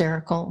we're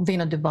hysterical.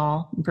 Vina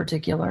Duval, in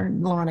particular,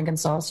 and Lorena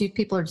Gonzalez. You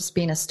people are just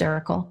being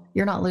hysterical.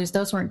 You're not losing.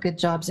 Those weren't good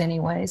jobs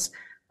anyways.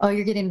 Oh,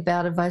 you're getting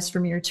bad advice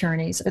from your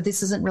attorneys. Or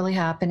this isn't really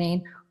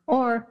happening.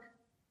 Or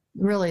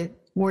really,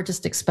 we're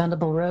just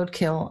expendable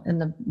roadkill in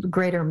the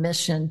greater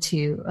mission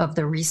of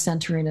the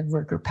recentering of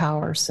worker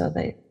power. So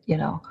they,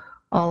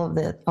 all of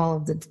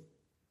the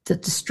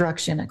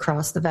destruction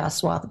across the vast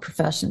swath of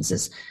professions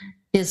is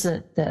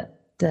it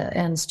that the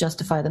ends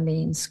justify the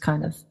means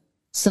kind of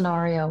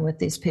scenario with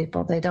these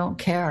people. They don't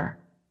care.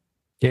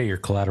 Yeah, you're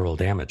collateral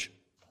damage.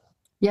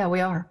 Yeah,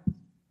 we are.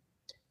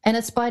 And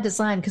it's by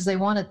design because they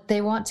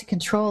want to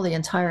control the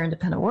entire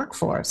independent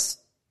workforce,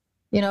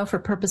 for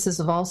purposes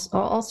of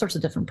all sorts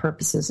of different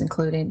purposes,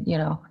 including,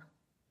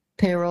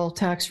 payroll,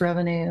 tax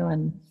revenue,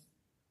 and,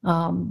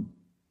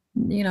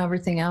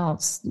 everything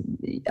else.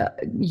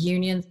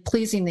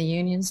 Pleasing the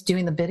unions,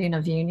 doing the bidding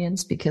of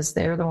unions because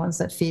they're the ones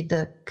that feed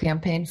the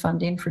campaign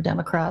funding for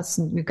Democrats.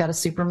 And we've got a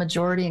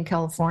supermajority in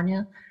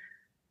California.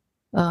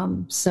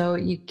 So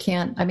you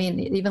can't,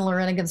 even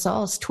Lorena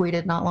Gonzalez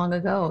tweeted not long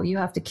ago, you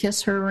have to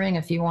kiss her ring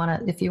if you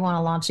want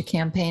to launch a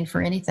campaign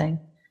for anything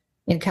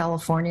in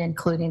California,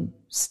 including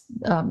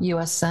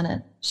U.S.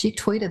 Senate. She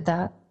tweeted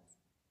that.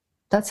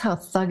 That's how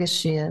thuggish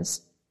she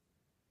is.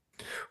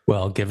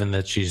 Well, given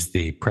that she's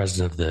the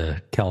president of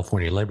the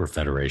California Labor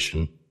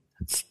Federation,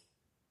 it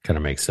kind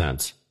of makes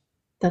sense.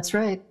 That's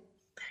right.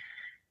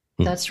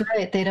 That's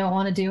right. They don't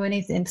want to do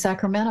anything in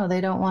Sacramento. They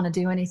don't want to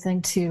do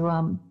anything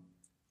to,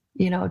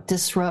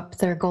 disrupt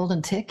their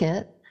golden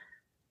ticket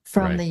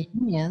from the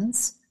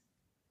unions.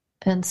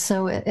 And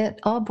so it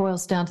all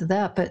boils down to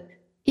that. But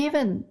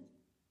even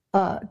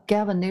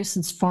Gavin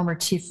Newsom's former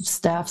chief of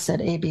staff said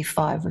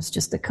AB5 was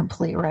just a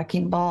complete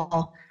wrecking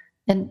ball.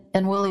 And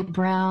Willie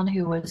Brown,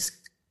 who was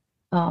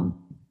a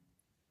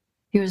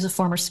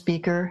former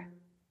speaker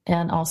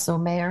and also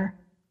mayor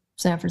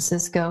of San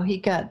Francisco, he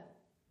got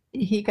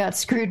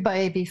screwed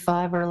by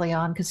AB5 early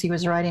on because he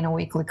was writing a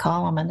weekly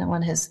column, and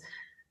when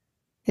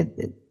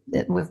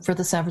for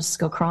the San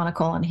Francisco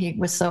Chronicle, and he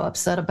was so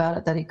upset about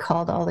it that he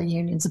called all the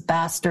unions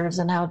bastards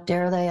and how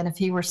dare they, and if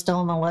he were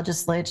still in the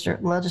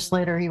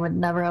legislator, he would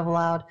never have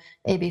allowed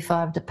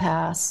AB5 to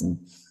pass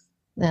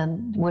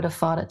and would have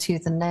fought it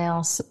tooth and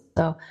nail.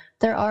 So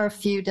there are a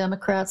few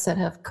Democrats that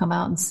have come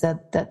out and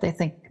said that they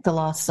think the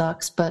law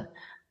sucks, but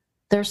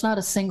there's not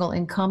a single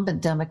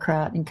incumbent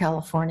Democrat in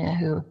California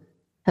who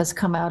has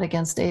come out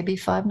against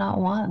AB5, not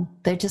one.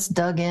 They just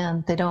dug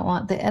in. They don't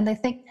want, and they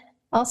think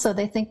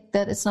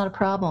that it's not a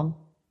problem.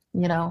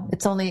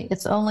 It's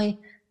only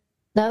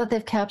now that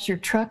they've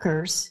captured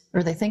truckers,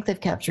 or they think they've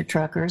captured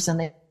truckers, and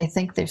they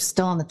think they're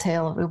still on the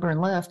tail of Uber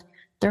and Lyft,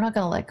 they're not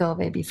going to let go of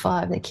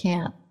AB5. They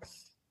can't.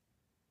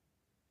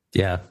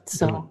 Yeah.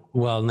 So,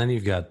 well, and then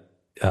you've got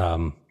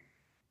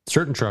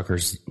certain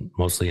truckers,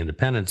 mostly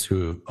independents,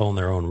 who own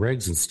their own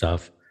rigs and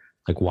stuff.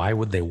 Like, why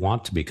would they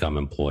want to become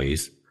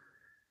employees?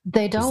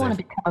 They don't want to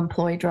become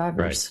employee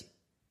drivers. Right.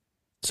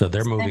 So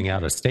they're moving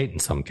out of state in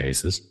some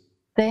cases.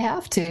 They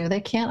have to.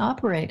 They can't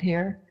operate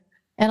here.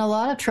 And a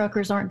lot of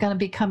truckers aren't going to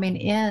be coming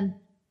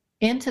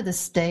into the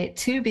state,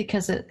 too,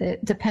 because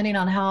it depending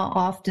on how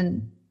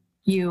often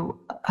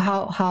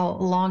how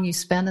long you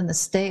spend in the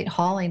state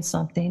hauling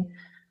something,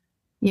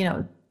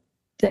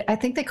 I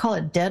think they call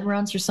it dead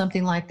runs or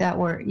something like that,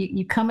 where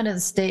you come into the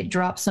state,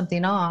 drop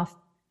something off,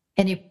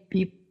 and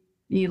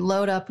you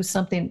load up with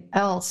something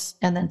else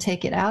and then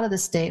take it out of the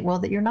state. Well,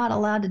 that you're not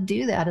allowed to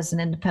do that as an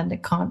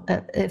independent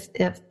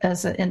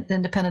as an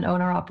independent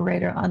owner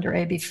operator under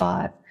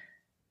AB5.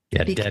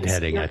 Yeah,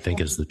 deadheading, I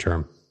think, is the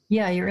term.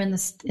 Yeah, you're in the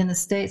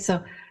state,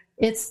 so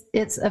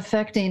it's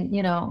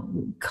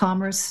affecting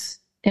commerce,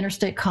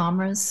 interstate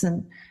commerce,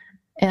 and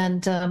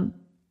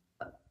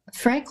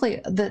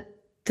frankly, the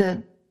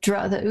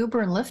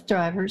Uber and Lyft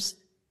drivers,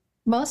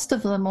 most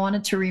of them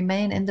wanted to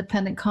remain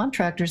independent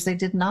contractors. They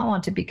did not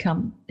want to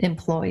become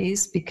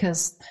employees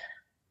because,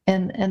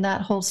 and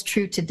that holds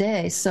true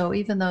today. So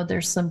even though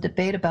there's some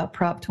debate about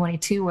Prop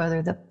 22,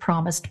 whether the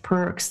promised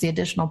perks, the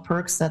additional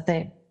perks that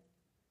they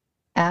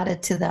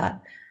added to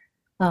that,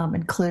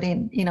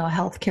 including, a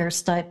healthcare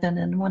stipend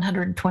and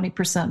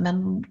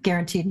 120%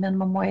 guaranteed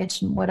minimum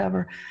wage and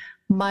whatever,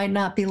 might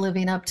not be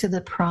living up to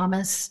the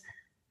promise.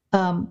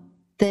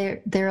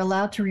 They're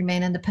allowed to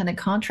remain independent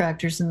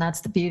contractors, and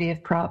that's the beauty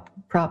of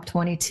Prop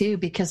 22,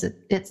 because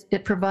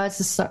it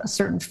provides a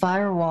certain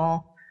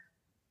firewall,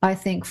 I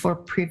think, for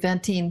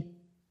preventing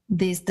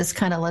this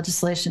kind of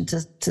legislation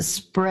to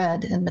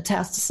spread and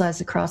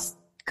metastasize across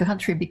the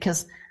country,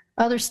 because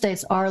other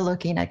states are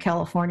looking at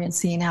California and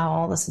seeing how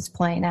all this is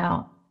playing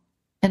out.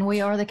 And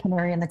we are the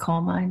canary in the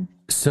coal mine.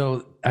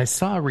 So I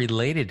saw a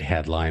related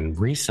headline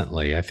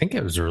recently, I think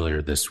it was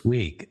earlier this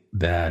week,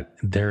 that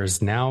there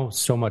is now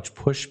so much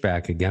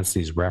pushback against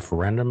these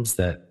referendums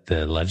that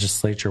the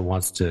legislature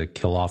wants to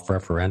kill off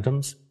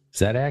referendums. Is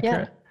that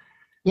accurate?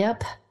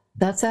 Yep.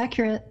 That's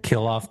accurate.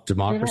 Kill off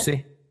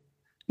democracy?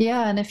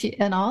 Yeah,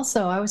 and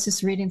also I was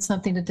just reading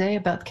something today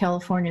about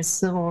California's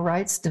Civil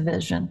Rights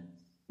Division.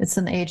 It's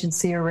an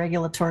agency or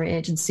regulatory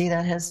agency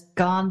that has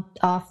gone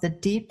off the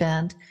deep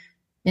end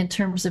in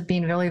terms of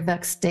being really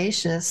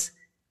vexatious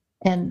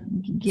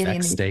and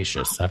getting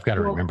vexatious. I've got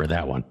to remember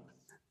that one.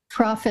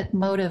 Profit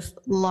motive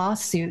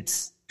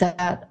lawsuits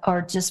that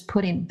are just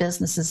putting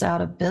businesses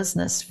out of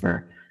business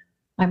for,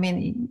 I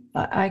mean,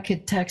 I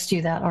could text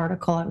you that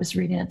article. I was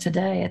reading it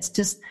today.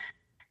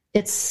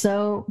 It's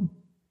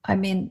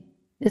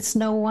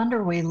no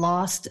wonder we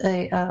lost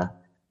a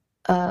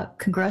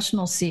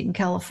congressional seat in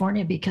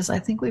California, because I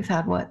think we've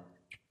had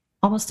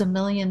almost 1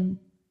 million.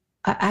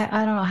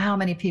 I don't know how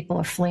many people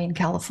are fleeing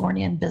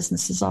California and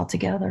businesses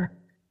altogether.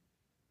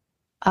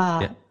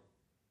 Yeah.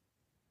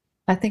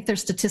 I think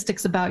there's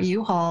statistics about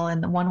U-Haul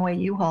and the one-way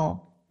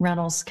U-Haul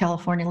rentals.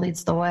 California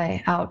leads the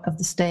way out of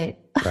the state.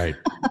 Right.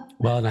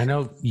 Well, and I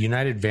know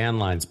United Van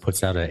Lines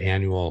puts out an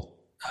annual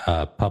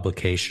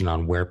publication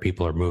on where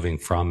people are moving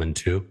from and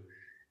to.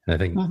 And I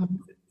think,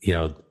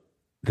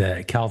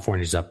 that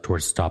California's up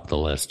towards the top of the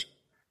list.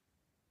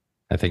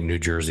 I think New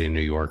Jersey and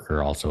New York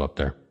are also up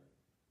there.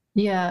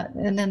 Yeah.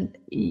 And then,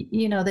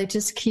 they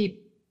just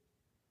keep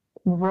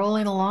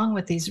rolling along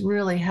with these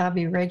really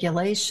heavy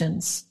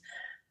regulations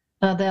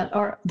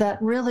that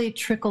really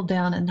trickle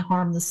down and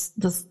harm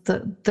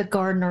the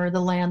gardener, or the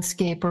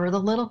landscaper, or the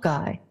little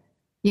guy,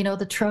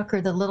 the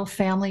trucker, the little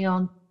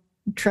family-owned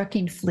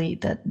trucking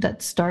fleet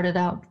that started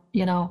out,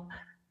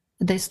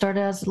 they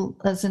started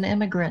as an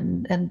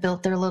immigrant and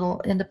built their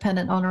little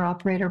independent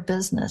owner-operator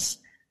business.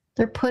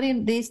 They're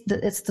putting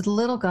it's the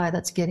little guy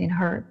that's getting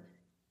hurt.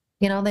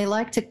 They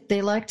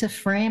like to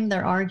frame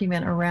their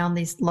argument around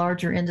these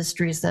larger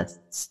industries that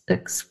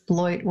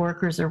exploit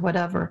workers or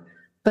whatever.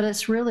 But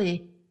it's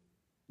really,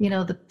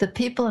 the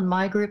people in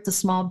my group, the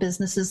small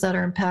businesses that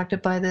are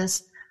impacted by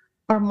this,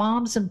 are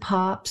moms and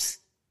pops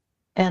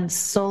and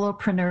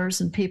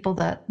solopreneurs and people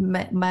that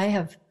may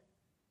have,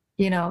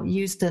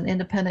 used an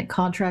independent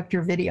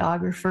contractor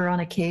videographer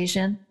on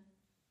occasion.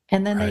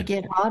 And then they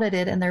get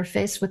audited and they're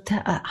faced with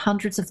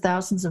hundreds of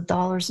thousands of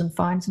dollars in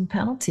fines and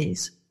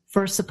penalties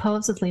for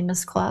supposedly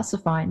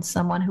misclassifying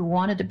someone who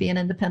wanted to be an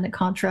independent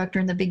contractor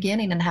in the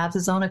beginning and has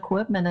his own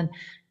equipment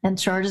and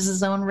charges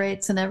his own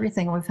rates and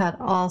everything. We've had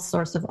all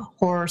sorts of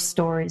horror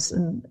stories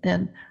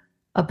and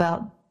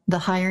about the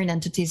hiring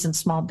entities and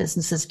small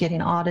businesses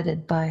getting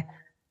audited by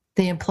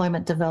the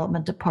Employment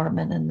Development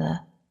Department and the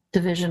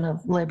Division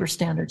of Labor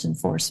Standards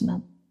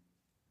Enforcement.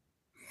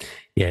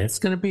 Yeah, it's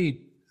going to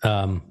be,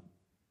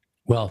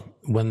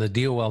 when the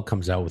DOL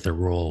comes out with their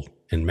rule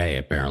in May,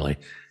 apparently,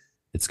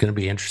 it's going to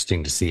be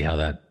interesting to see how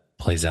that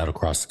plays out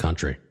across the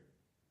country.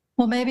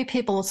 Well, maybe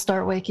people will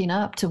start waking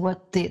up to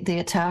what the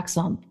attacks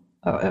on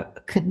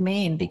could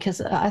mean,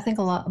 because I think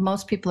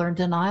most people are in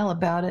denial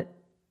about it.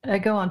 I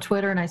go on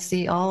Twitter and I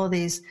see all of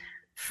these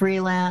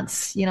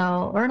freelance,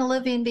 earn a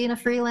living being a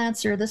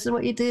freelancer. This is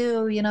what you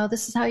do.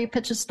 This is how you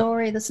pitch a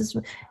story. This is,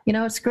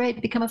 it's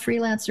great. Become a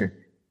freelancer.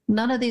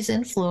 None of these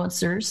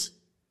influencers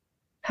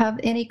have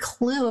any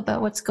clue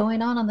about what's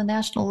going on the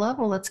national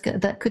level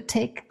that could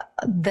take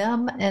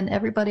them and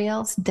everybody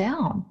else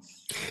down.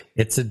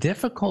 It's a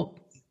difficult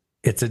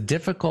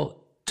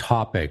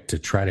topic to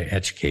try to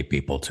educate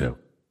people to.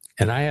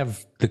 And I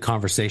have the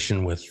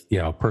conversation with,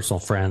 personal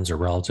friends or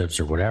relatives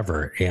or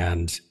whatever.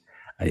 And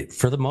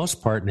for the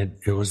most part, and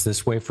it was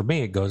this way for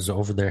me, it goes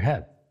over their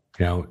head.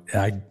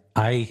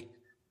 I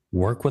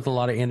work with a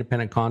lot of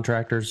independent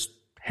contractors,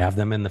 have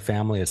them in the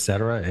family, et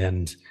cetera.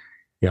 And,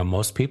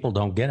 most people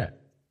don't get it.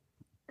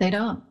 They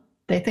don't.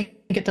 They think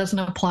it doesn't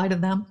apply to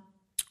them.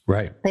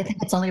 Right. They think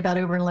it's only about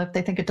Uber and Lyft.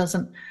 They think it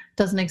doesn't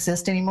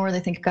exist anymore. They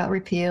think it got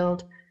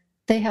repealed.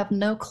 They have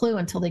no clue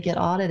until they get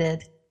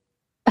audited.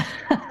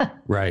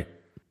 Right.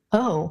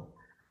 Oh,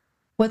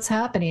 what's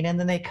happening? And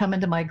then they come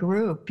into my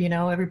group,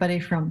 everybody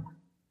from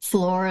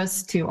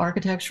florists to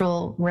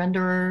architectural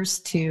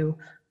renderers to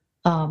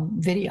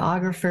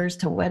videographers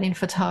to wedding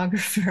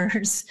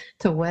photographers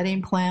to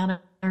wedding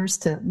planners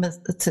to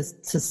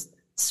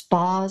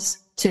spas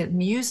to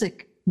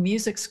music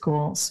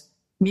schools,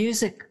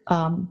 music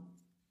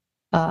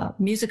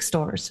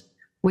stores.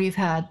 We've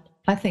had,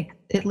 I think,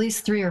 at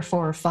least 3 or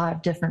 4 or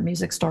 5 different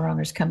music store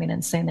owners coming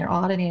in saying they're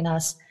auditing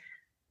us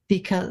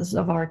because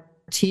of our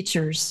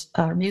teachers,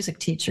 our music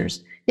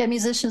teachers. Yeah,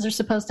 musicians are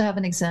supposed to have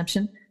an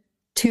exemption.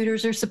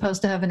 Tutors are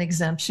supposed to have an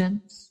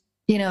exemption.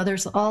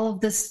 There's all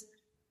of this,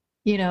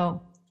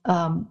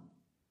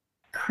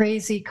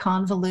 crazy,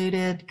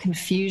 convoluted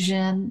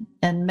confusion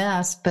and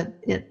mess. But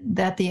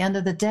at the end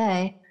of the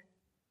day,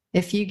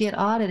 if you get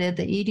audited,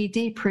 the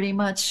EDD pretty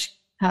much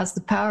has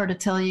the power to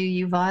tell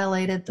you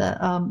violated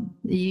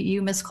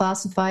you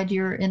misclassified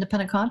your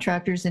independent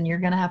contractors and you're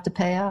going to have to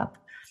pay up.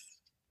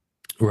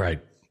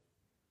 Right.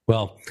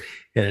 Well,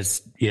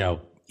 it's,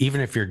 even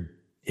if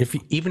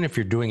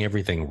you're doing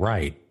everything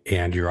right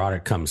and your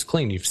audit comes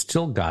clean, you've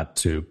still got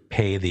to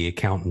pay the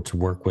accountant to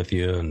work with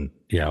you. And,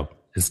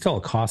 it's still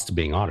a cost of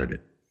being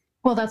audited.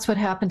 Well, that's what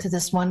happened to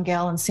this one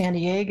gal in San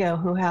Diego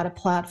who had a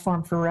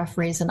platform for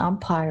referees and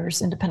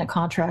umpires, independent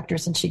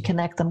contractors, and she'd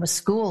connect them with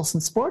schools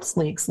and sports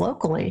leagues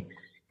locally.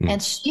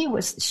 And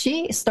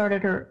she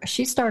started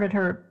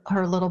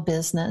her little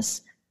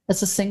business as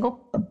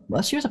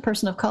she was a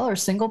person of color,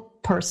 single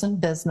person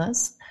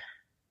business.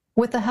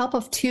 With the help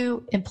of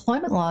 2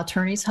 employment law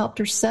attorneys, helped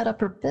her set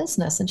up her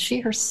business, and she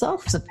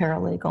herself is a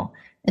paralegal.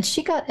 And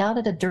she got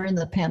audited during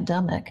the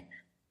pandemic,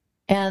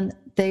 and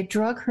they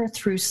drug her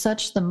through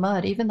such the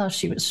mud, even though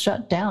she was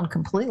shut down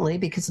completely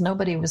because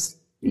nobody was,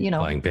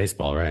 playing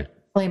baseball, right?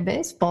 Playing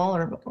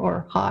baseball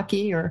or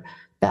hockey or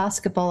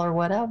basketball or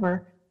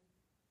whatever.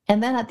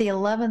 And then at the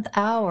 11th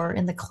hour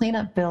in the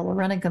cleanup bill,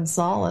 Lorena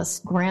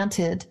Gonzalez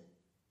granted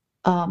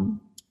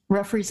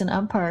referees and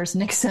umpires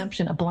an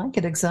exemption, a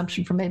blanket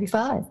exemption from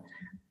AB5.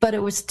 But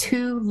it was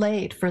too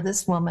late for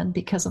this woman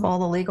because of all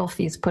the legal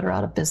fees, put her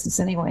out of business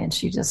anyway, and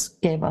she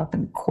just gave up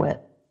and quit.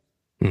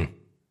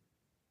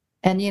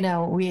 And,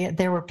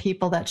 there were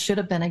people that should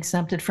have been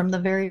exempted from the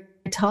very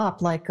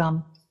top, like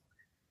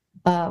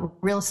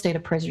real estate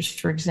appraisers,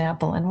 for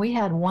example. And we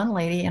had one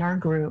lady in our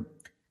group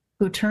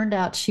who turned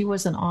out she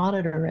was an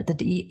auditor at the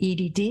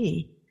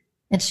EDD,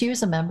 and she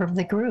was a member of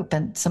the group.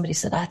 And somebody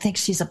said, I think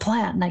she's a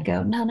plant. And I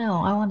go,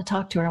 no, I want to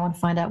talk to her. I want to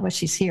find out why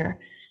she's here.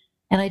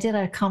 And I did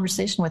a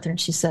conversation with her, and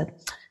she said,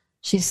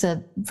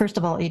 first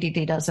of all,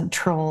 EDD doesn't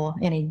troll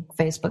any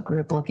Facebook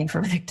group looking for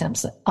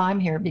victims.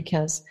 I'm here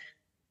because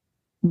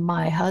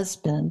my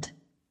husband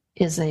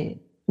is a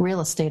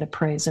real estate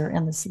appraiser,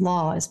 and this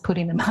law is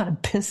putting him out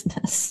of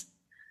business.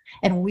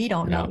 And we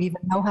don't even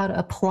know how to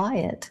apply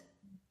it.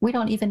 We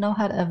don't even know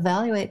how to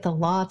evaluate the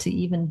law to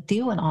even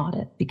do an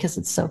audit because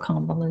it's so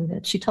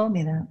convoluted. She told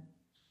me that.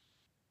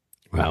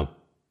 Wow.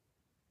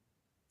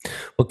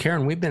 Well,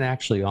 Karen, we've been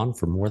actually on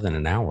for more than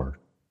an hour.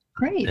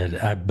 Great.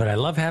 But I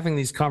love having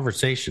these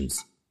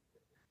conversations.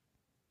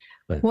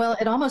 Well,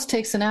 it almost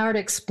takes an hour to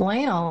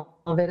explain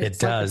all of it. It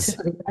does. Like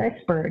the tip of the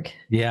iceberg.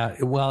 Yeah.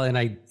 Well,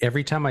 and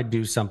every time I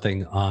do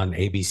something on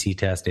ABC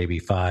test,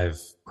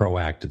 AB5,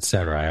 PROACT, et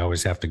cetera, I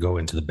always have to go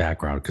into the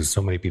background because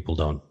so many people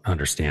don't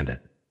understand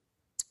it.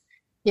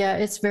 Yeah,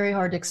 it's very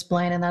hard to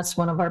explain, and that's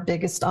one of our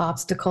biggest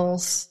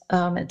obstacles.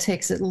 It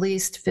takes at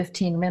least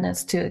 15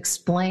 minutes to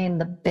explain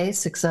the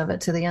basics of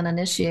it to the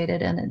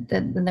uninitiated, and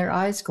their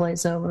eyes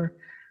glaze over.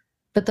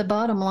 But the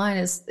bottom line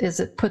is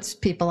it puts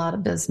people out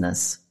of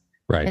business.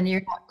 Right. And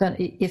you're not going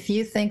to, if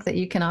you think that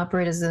you can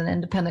operate as an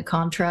independent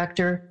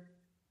contractor,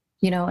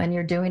 and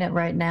you're doing it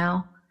right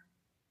now,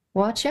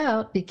 watch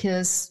out,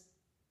 because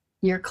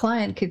your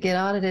client could get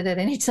audited at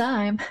any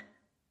time.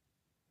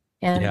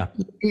 And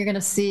you're going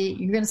to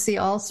see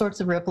all sorts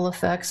of ripple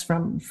effects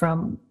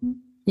from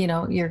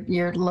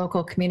your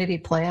local community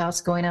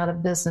playhouse going out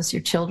of business.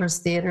 Your children's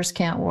theaters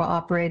can't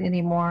operate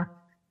anymore.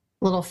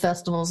 Little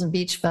festivals and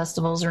beach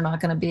festivals are not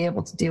going to be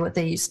able to do what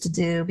they used to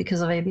do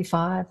because of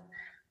AB5.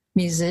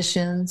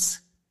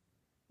 Musicians,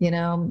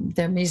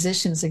 their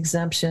musicians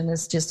exemption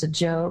is just a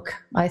joke,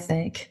 I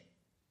think.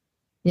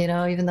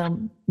 Even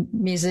though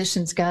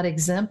musicians got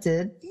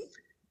exempted,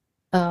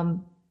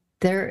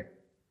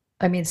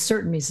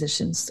 certain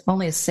musicians,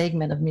 only a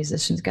segment of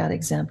musicians got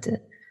exempted.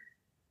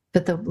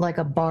 But like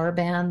a bar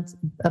band,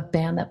 a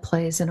band that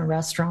plays in a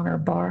restaurant or a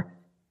bar,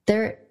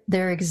 they're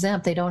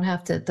exempt. They don't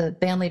have to, the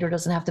band leader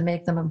doesn't have to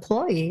make them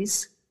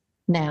employees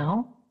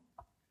now,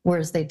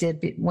 whereas they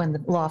did when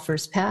the law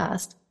first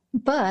passed.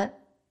 But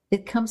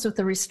it comes with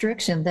a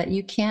restriction that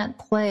you can't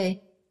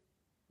play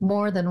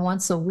more than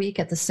once a week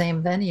at the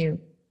same venue.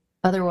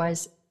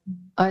 Otherwise,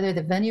 either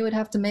the venue would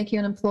have to make you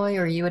an employee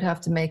or you would have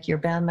to make your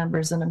band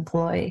members an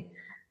employee.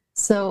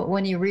 So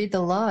when you read the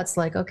law, it's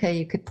like, okay,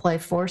 you could play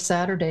 4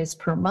 Saturdays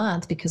per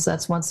month because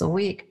that's once a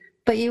week,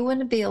 but you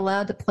wouldn't be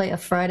allowed to play a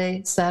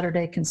Friday,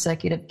 Saturday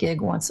consecutive gig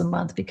once a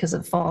month because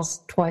it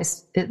falls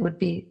twice. It would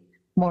be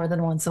more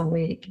than once a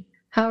week.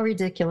 How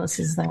ridiculous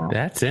is that?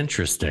 That's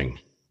interesting.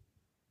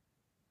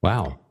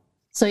 Wow.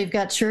 So you've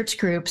got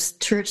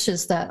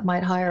churches that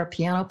might hire a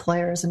piano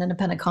player as an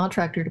independent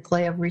contractor to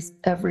play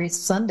every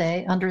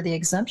Sunday. Under the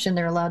exemption,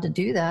 they're allowed to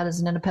do that as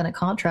an independent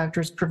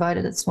contractor,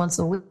 provided it's once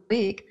a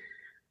week.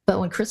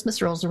 But when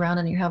Christmas rolls around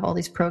and you have all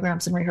these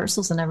programs and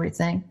rehearsals and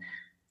everything,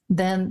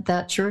 then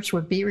that church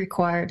would be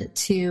required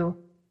to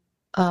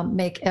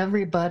make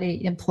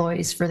everybody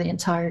employees for the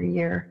entire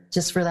year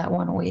just for that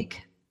 1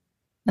 week.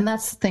 And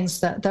those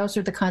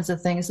are the kinds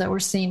of things that we're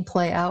seeing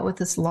play out with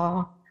this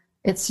law.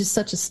 It's just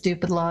such a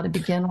stupid law to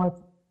begin with.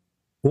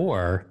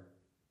 Or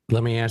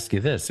let me ask you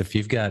this. If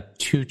you've got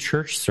 2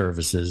 church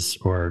services,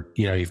 or,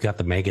 you've got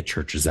the mega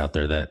churches out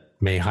there that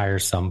may hire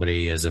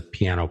somebody as a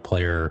piano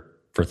player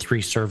for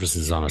 3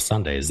 services on a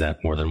Sunday, is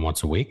that more than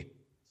once a week?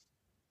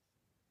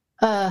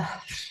 I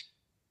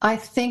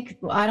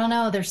don't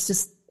know.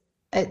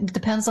 It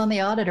depends on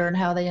the auditor and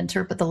how they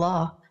interpret the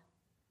law.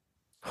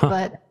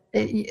 But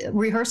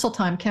rehearsal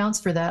time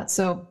counts for that.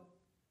 So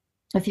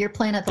if you're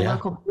playing at the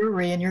local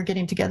brewery and you're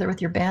getting together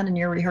with your band and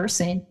you're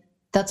rehearsing,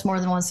 that's more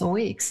than once a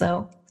week.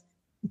 So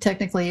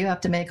technically you have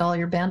to make all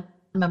your band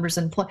members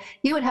employ.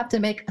 You would have to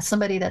make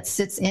somebody that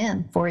sits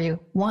in for you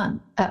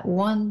at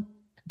one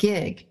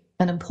gig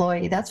an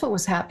employee. That's what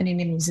was happening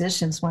to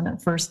musicians when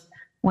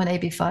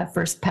AB5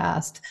 first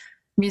passed.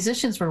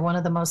 Musicians were one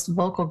of the most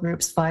vocal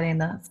groups fighting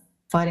the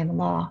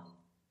law,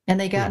 and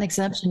they got an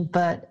exemption,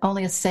 but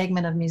only a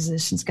segment of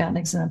musicians got an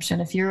exemption.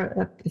 If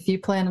you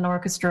play in an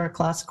orchestra or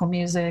classical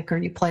music, or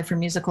you play for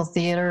musical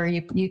theater,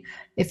 or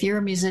if you're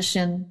a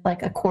musician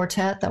like a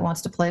quartet that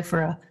wants to play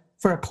for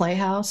a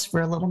playhouse,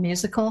 for a little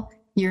musical,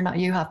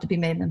 you have to be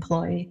made an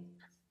employee.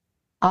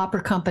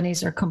 Opera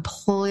companies are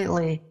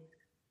completely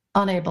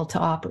unable to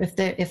operate.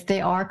 If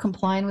they are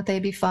complying with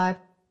AB5,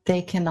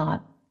 they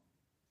cannot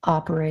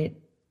operate.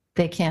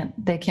 They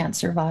can't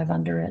survive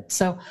under it.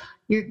 So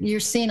you're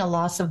seeing a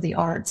loss of the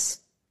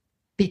arts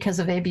because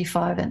of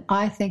AB5. And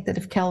I think that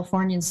if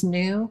Californians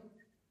knew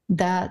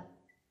that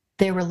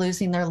they were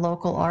losing their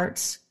local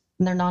arts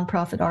and their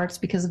nonprofit arts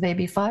because of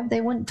AB5, they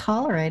wouldn't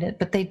tolerate it,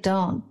 but they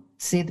don't.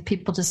 See, the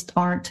people just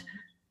aren't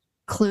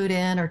clued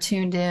in or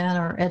tuned in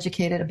or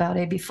educated about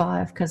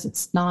AB5 because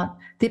it's not.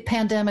 The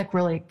pandemic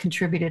really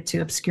contributed to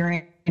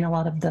obscuring a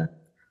lot of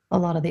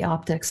the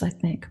optics, I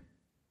think.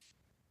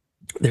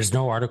 There's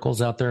no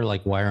articles out there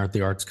like why aren't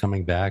the arts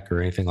coming back or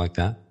anything like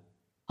that?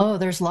 Oh,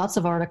 there's lots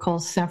of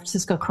articles. San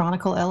Francisco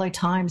Chronicle, LA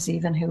Times,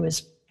 even, who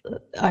is,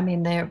 I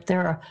mean,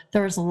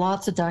 there's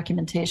lots of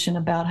documentation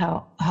about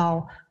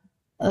how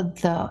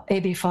the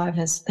AB5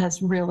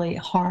 has really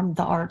harmed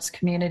the arts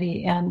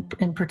community, and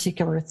in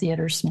particular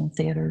small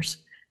theaters.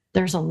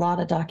 There's a lot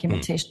of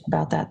documentation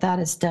about that. That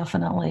is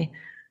definitely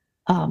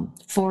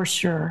for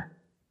sure.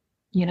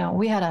 You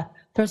know,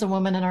 there's a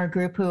woman in our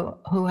group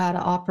who had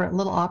a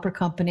little opera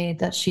company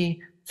that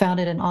she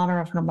founded in honor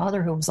of her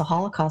mother, who was a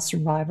Holocaust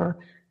survivor,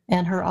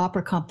 and her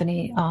opera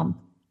company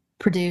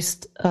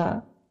produced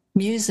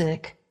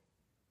music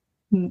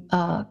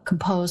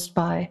composed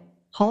by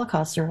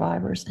Holocaust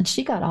survivors, and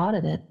she got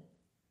audited.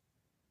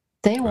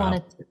 They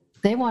wanted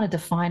to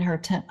fine her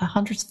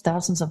hundreds of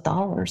thousands of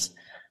dollars.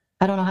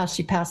 I don't know how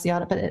she passed the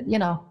audit, but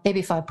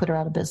AB5 put her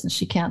out of business.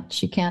 She can't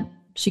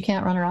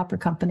run her opera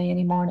company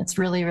anymore, and it's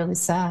really, really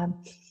sad.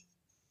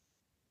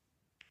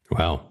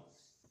 Wow.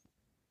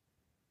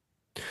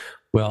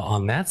 Well,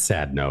 on that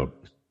sad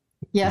note,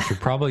 yeah,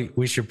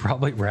 we should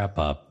probably wrap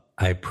up.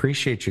 I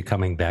appreciate you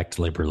coming back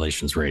to Labor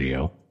Relations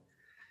Radio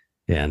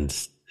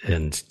and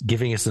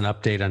giving us an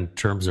update on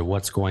terms of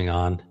what's going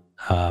on.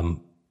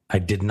 I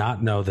did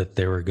not know that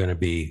they were going to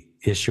be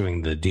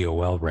issuing the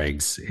DOL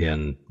regs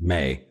in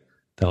May.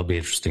 That'll be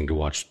interesting to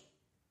watch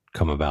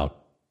come about.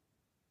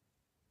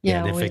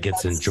 Yeah, and if it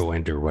gets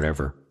enjoined or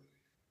whatever.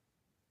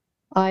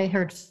 I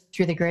heard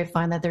through the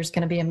grapevine that there's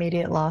going to be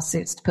immediate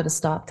lawsuits to put a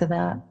stop to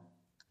that.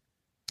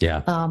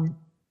 Yeah.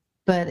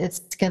 But it's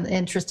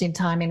interesting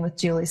timing with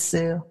Julie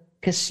Sue,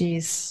 because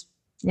she's,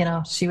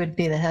 she would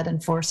be the head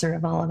enforcer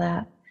of all of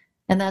that.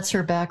 And that's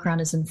her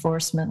background, is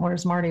enforcement,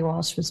 whereas Marty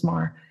Walsh was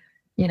more,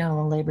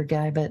 a labor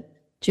guy. But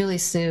Julie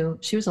Sue,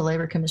 she was a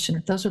labor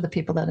commissioner. Those are the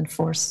people that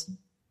enforce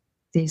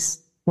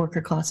these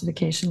worker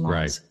classification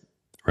laws.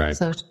 Right.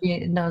 So she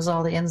knows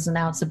all the ins and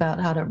outs about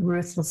how to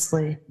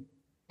ruthlessly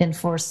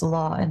enforce the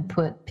law and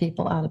put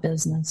people out of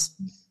business.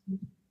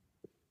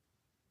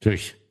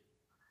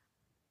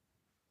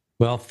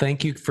 Well,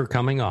 thank you for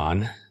coming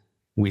on.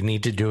 We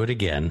need to do it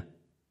again.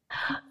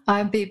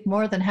 I'd be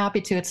more than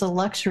happy to. It's a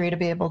luxury to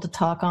be able to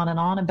talk on and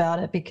on about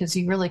it, because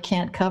you really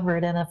can't cover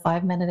it in a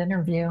 5-minute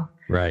interview.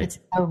 Right.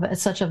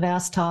 It's such a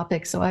vast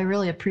topic. So I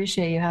really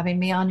appreciate you having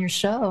me on your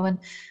show. And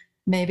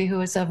maybe who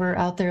is ever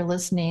out there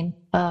listening,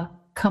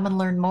 come and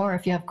learn more.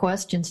 If you have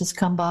questions, just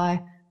come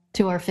by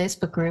to our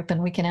Facebook group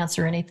and we can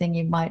answer anything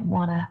you might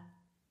want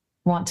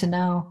to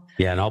know.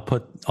 Yeah, and I'll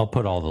put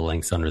all the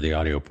links under the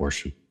audio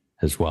portion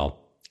as well,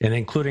 and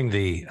including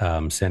the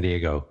San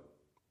Diego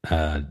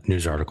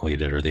news article you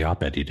did, or the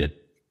op-ed you did.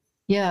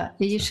 Yeah,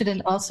 you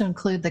should also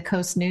include the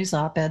Coast News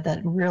op-ed that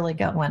really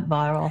went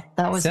viral.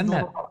 That was a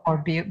little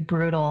more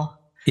brutal.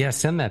 Yeah,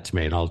 send that to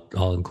me, and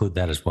I'll include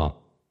that as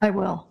well. I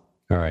will.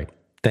 All right.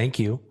 Thank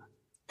you.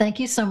 Thank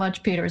you so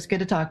much, Peter. It's good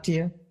to talk to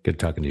you. Good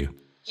talking to you.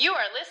 You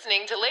are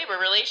listening to Labor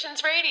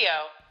Relations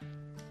Radio.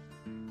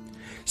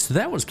 So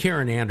that was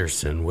Karen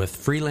Anderson with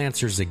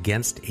Freelancers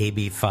Against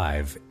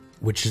AB5,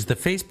 which is the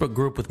Facebook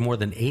group with more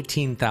than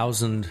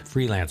 18,000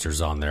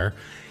 freelancers on there.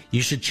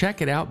 You should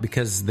check it out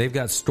because they've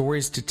got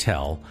stories to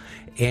tell.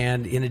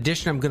 And in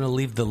addition, I'm going to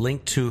leave the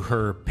link to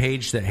her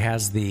page that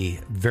has the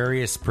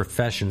various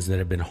professions that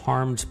have been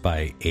harmed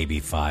by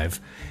AB5,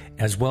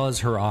 as well as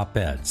her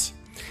op-eds.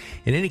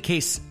 In any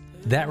case,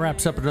 that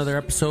wraps up another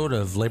episode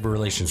of Labor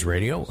Relations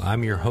Radio.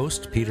 I'm your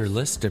host, Peter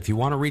List. If you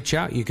want to reach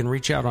out, you can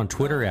reach out on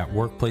Twitter at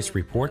Workplace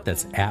Report.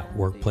 That's at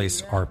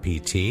Workplace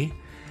RPT.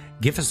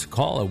 Give us a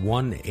call at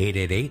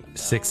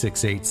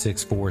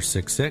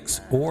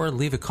 1-888-668-6466, or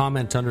leave a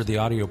comment under the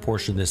audio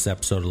portion of this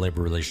episode of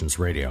Labor Relations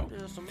Radio.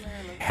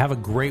 Have a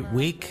great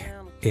week,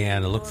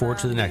 and I look forward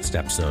to the next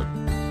episode.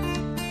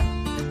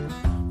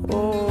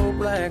 Oh,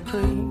 Black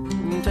Creek,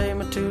 take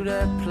me to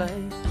that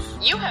place.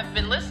 You have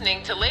been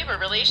listening to Labor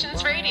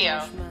Relations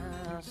Radio.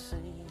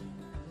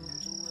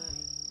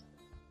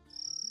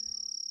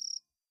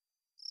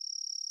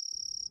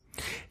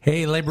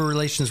 Hey, Labor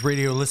Relations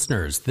Radio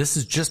listeners, this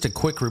is just a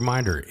quick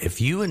reminder. If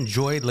you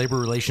enjoyed Labor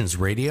Relations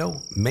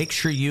Radio, make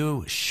sure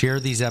you share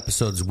these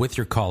episodes with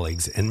your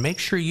colleagues, and make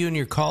sure you and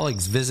your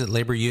colleagues visit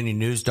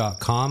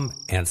laborunionnews.com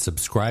and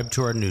subscribe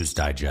to our news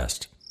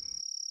digest.